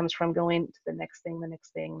security comes from going to the next thing, the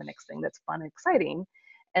next thing, the next thing that's fun and exciting.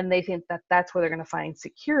 And they think that that's where they're going to find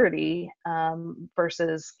security,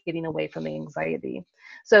 versus getting away from the anxiety.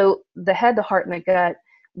 So the head, the heart, and the gut,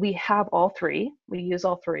 we have all three. We use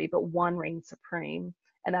all three, but one reigns supreme.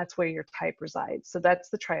 And that's where your type resides. So that's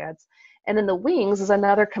the triads. And then the wings is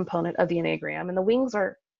another component of the Enneagram. And the wings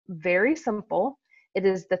are very simple. It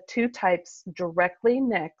is the 2 types directly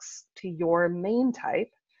next to your main type.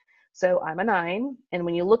 So I'm a 9. And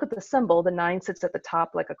when you look at the symbol, the 9 sits at the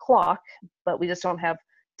top like a clock, but we just don't have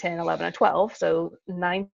 10, 11, and 12. So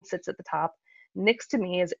 9 sits at the top. Next to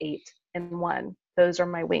me is 8 and 1. Those are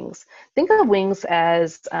my wings. Think of wings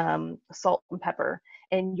as salt and pepper,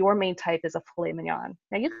 and your main type is a filet mignon.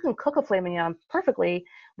 Now, you can cook a filet mignon perfectly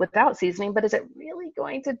without seasoning, but is it really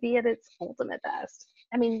going to be at its ultimate best?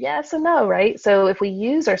 I mean, yes and no, right? So if we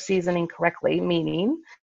use our seasoning correctly, meaning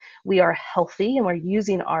we are healthy and we're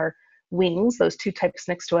using our wings, those 2 types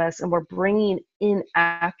next to us, and we're bringing in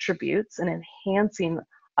attributes and enhancing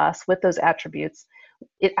us with those attributes,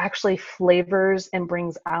 it actually flavors and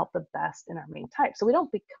brings out the best in our main type. So we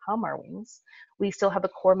don't become our wings. We still have the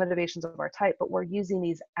core motivations of our type, but we're using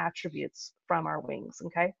these attributes from our wings,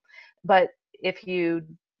 okay? But if you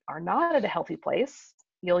are not at a healthy place,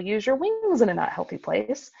 you'll use your wings in a not healthy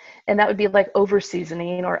place. And that would be like over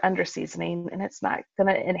seasoning or under seasoning, and it's not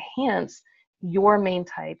gonna enhance your main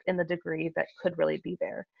type in the degree that could really be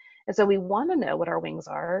there. And so we wanna know what our wings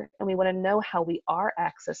are, and we wanna know how we are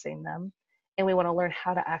accessing them, and we wanna learn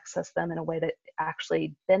how to access them in a way that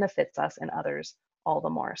actually benefits us and others all the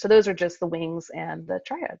more. So those are just the wings and the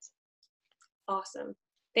triads. Awesome.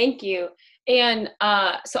 Thank you. And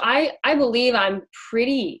so I believe I'm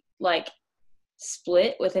pretty like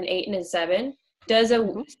split with an 8 and a 7.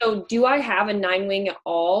 So do I have a 9 wing at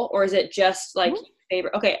all, or is it just like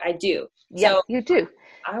favorite? Okay, I do. Yeah, so you do.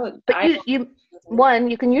 But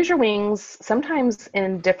you can use your wings sometimes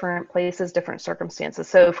in different places, different circumstances.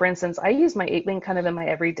 So for instance, I use my 8 wing kind of in my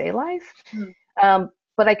everyday life.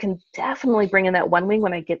 But I can definitely bring in that 1 wing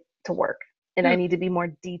when I get to work and I need to be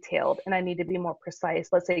more detailed and I need to be more precise.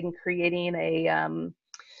 Let's say in creating a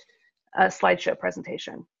slideshow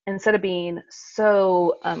presentation. Instead of being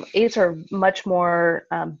so, 8s are much more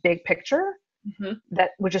big picture.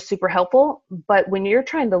 that which is super helpful. But when you're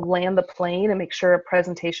trying to land the plane and make sure a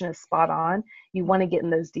presentation is spot on, you want to get in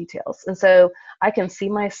those details. And so I can see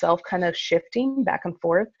myself kind of shifting back and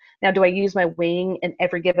forth. Now, do I use my wing in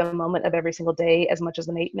every given moment of every single day as much as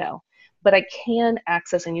an 8? No. But I can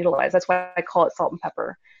access and utilize. That's why I call it salt and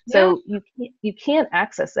pepper. So you can't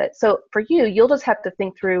access it. So for you, you'll just have to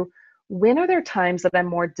think through, when are there times that I'm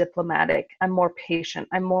more diplomatic, I'm more patient,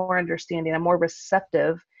 I'm more understanding, I'm more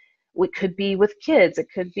receptive? It could be with kids, it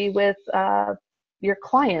could be with your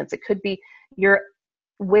clients, it could be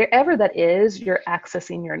wherever that is, you're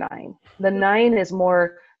accessing your 9. The 9 is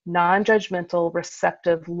more non-judgmental,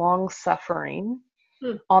 receptive, long-suffering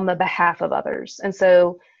on the behalf of others. And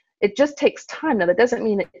so it just takes time. Now, that doesn't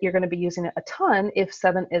mean that you're going to be using it a ton if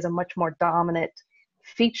 7 is a much more dominant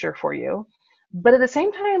feature for you. But at the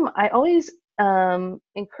same time, I always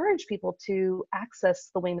encourage people to access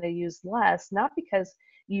the wing they use less, not because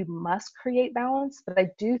you must create balance, but I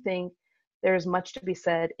do think there's much to be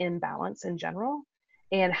said in balance in general.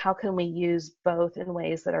 And how can we use both in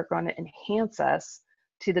ways that are going to enhance us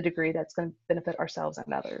to the degree that's going to benefit ourselves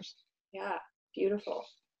and others? Yeah, beautiful,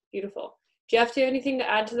 beautiful. Jeff, do you have anything to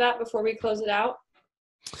add to that before we close it out?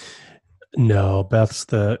 No, Beth's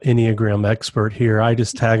the Enneagram expert here. I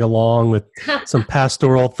just tag along with some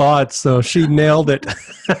pastoral thoughts, so she nailed it.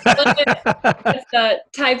 It's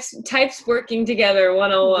types working together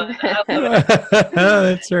 101. I love it.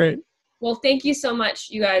 That's right. Well, thank you so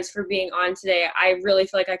much, you guys, for being on today. I really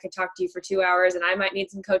feel like I could talk to you for 2 hours, and I might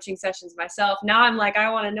need some coaching sessions myself. Now I'm like, I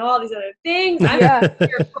want to know all these other things. I'm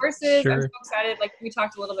your courses. Sure. I'm so excited. Like we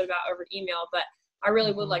talked a little bit about over email, but I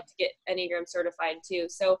really would like to get Enneagram certified too.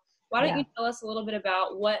 So why don't you tell us a little bit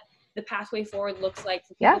about what the pathway forward looks like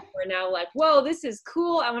for people who are now like, whoa, this is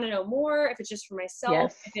cool. I want to know more. If it's just for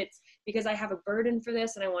myself, if it's because I have a burden for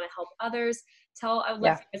this and I want to help others. I would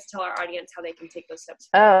love for you guys to tell our audience how they can take those steps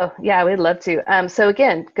forward. Oh, yeah, we'd love to. So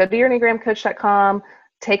again, go to yourEnneagramCoach.com,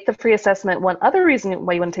 take the free assessment. One other reason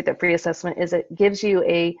why you want to take that free assessment is it gives you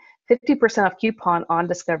a 50% off coupon on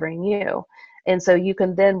Discovering You. And so you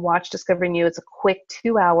can then watch Discovering You. It's a quick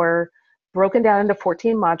 2-hour, broken down into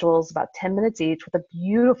 14 modules, about 10 minutes each, with a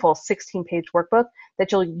beautiful 16-page workbook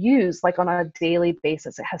that you'll use like on a daily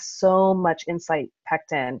basis. It has so much insight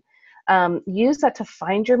packed in. Use that to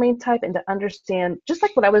find your main type and to understand, just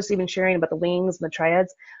like what I was even sharing about the wings and the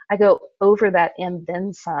triads, I go over that and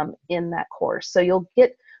then some in that course. So you'll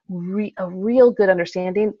get a real good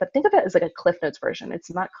understanding, but think of it as like a Cliff Notes version.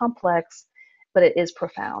 It's not complex, but it is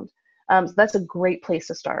profound. So that's a great place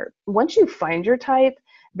to start. Once you find your type,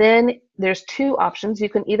 then there's 2 options. You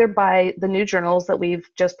can either buy the new journals that we've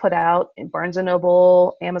just put out in Barnes &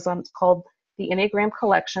 Noble, Amazon. It's called the Enneagram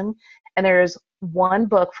Collection. And there's 1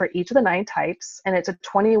 book for each of the 9 types. And it's a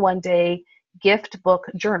 21-day gift book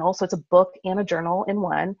journal. So it's a book and a journal in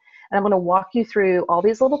one. And I'm going to walk you through all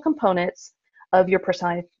these little components of your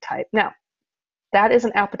personality type. Now, that is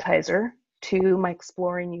an appetizer to my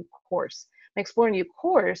Exploring You course. My Exploring You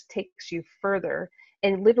course takes you further.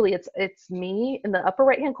 And literally, it's me. In the upper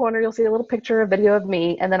right-hand corner, you'll see a little picture, a video of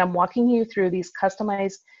me. And then I'm walking you through these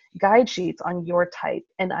customized guide sheets on your type.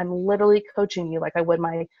 And I'm literally coaching you like I would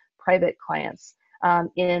my private clients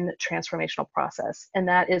in transformational process. And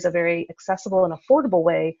that is a very accessible and affordable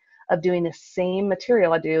way of doing the same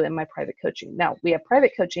material I do in my private coaching. Now, we have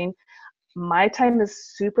private coaching. My time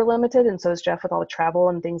is super limited, and so is Jeff with all the travel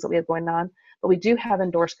and things that we have going on. But we do have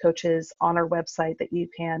endorsed coaches on our website that you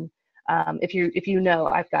can, if you know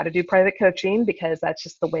I've got to do private coaching because that's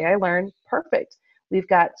just the way I learn, perfect. We've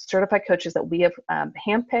got certified coaches that we have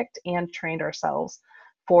handpicked and trained ourselves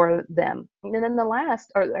for them. And then the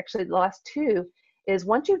last 2 is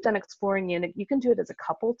once you've done Exploring You, you can do it as a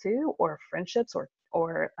couple too, or friendships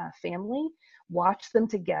or family. Watch them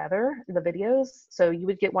together, the videos. So you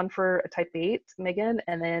would get one for a type 8, Megan,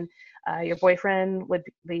 and then your boyfriend would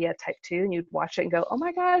be a type 2, and you'd watch it and go, oh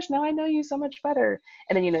my gosh, now I know you so much better.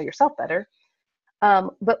 And then you know yourself better.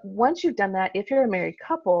 But once you've done that, if you're a married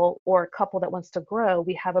couple or a couple that wants to grow,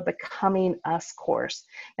 we have a Becoming Us course.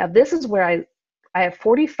 Now, this is where I have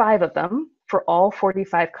 45 of them for all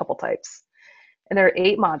 45 couple types. And there are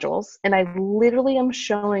 8 modules. And I literally am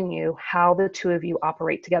showing you how the 2 of you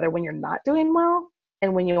operate together when you're not doing well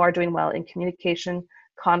and when you are doing well in communication,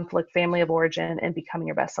 conflict, family of origin, and becoming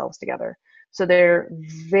your best selves together. So they're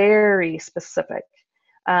very specific.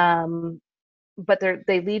 But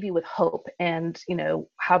they leave you with hope and,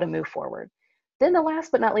 how to move forward. Then the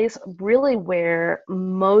last but not least, really where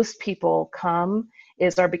most people come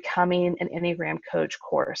is our Becoming an Enneagram Coach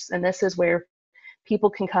course. And this is where people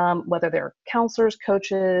can come, whether they're counselors,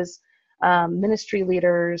 coaches, ministry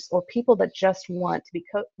leaders, or people that just want to be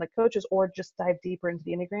like coaches or just dive deeper into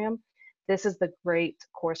the Enneagram, this is the great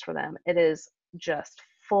course for them. It is just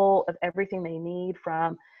full of everything they need,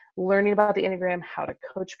 from learning about the Enneagram, how to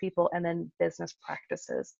coach people, and then business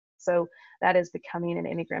practices. So that is becoming an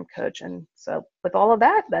Enneagram coach. And so with all of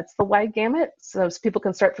that, that's the wide gamut. So people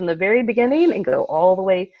can start from the very beginning and go all the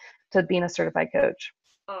way to being a certified coach.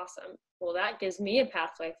 Awesome. Well, that gives me a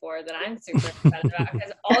pathway forward that I'm super excited about,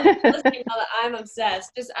 because all the listening now that I'm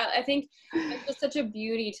obsessed. I think it's just such a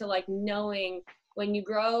beauty to like knowing when you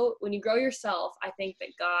grow yourself. I think that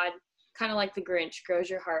God, kind of like the Grinch,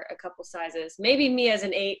 grows your heart a couple sizes. Maybe me as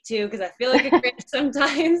an 8 too, because I feel like a Grinch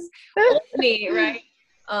sometimes. Me, right?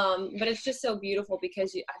 But it's just so beautiful,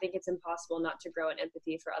 because I think it's impossible not to grow in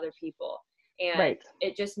empathy for other people, and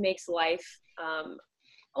it just makes life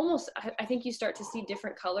almost, I think you start to see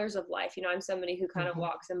different colors of life. You know, I'm somebody who kind of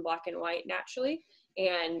walks in black and white naturally,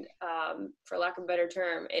 and for lack of a better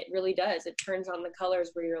term, it really does. It turns on the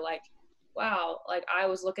colors where you're like, wow, like I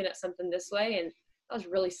was looking at something this way, and that was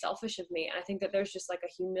really selfish of me. And I think that there's just like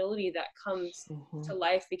a humility that comes to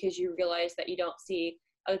life, because you realize that you don't see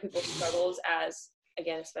other people's struggles as,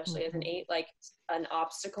 again, especially as an 8, like an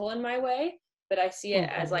obstacle in my way, but I see it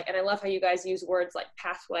as like, and I love how you guys use words like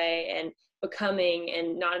pathway and becoming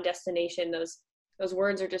and not a destination. Those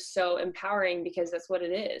words are just so empowering, because that's what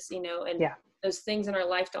it is, you know, and those things in our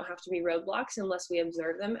life don't have to be roadblocks unless we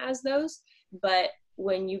observe them as those. But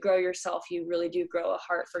when you grow yourself, you really do grow a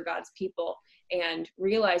heart for God's people, and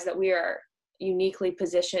realize that we are uniquely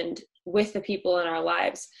positioned with the people in our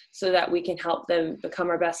lives so that we can help them become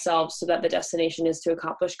our best selves, so that the destination is to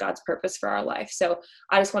accomplish God's purpose for our life. So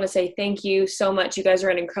I just want to say thank you so much. You guys are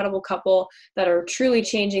an incredible couple that are truly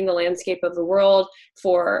changing the landscape of the world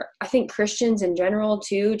for, I think, Christians in general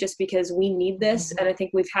too, just because we need this. And I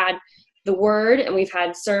think we've had the word, and we've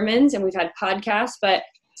had sermons, and we've had podcasts, but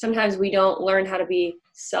sometimes we don't learn how to be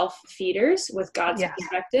self-feeders with God's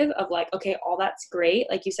perspective of like, okay, all that's great.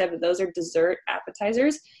 Like you said, but those are dessert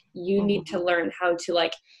appetizers. You need to learn how to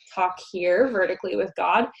like talk here vertically with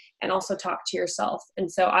God, and also talk to yourself.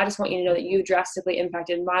 And so I just want you to know that you drastically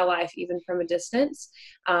impacted my life, even from a distance.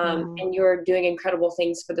 And you're doing incredible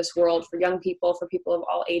things for this world, for young people, for people of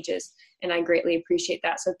all ages. And I greatly appreciate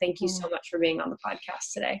that. So thank you so much for being on the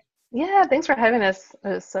podcast today. Yeah. Thanks for having us. It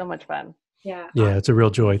was so much fun. Yeah, it's a real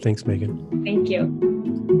joy. Thanks, Megan. Thank you.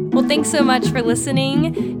 Well, thanks so much for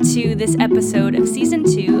listening to this episode of Season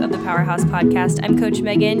 2 of the Powerhouse Podcast. I'm Coach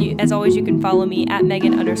Megan. As always, you can follow me at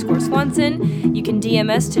Megan_Swanson. You can DM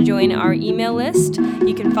us to join our email list.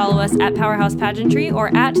 You can follow us at Powerhouse Pageantry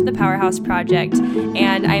or at the Powerhouse Project.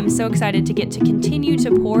 And I'm so excited to get to continue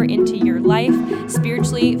to pour into your life,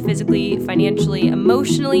 spiritually, physically, financially,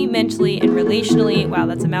 emotionally, mentally, and relationally. Wow,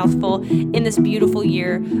 that's a mouthful. In this beautiful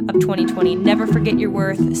year of 2020. Never forget your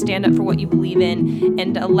worth. Stand up for what you believe in,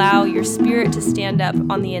 and allow your spirit to stand up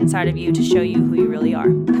on the inside of you to show you who you really are.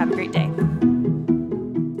 Have a great day.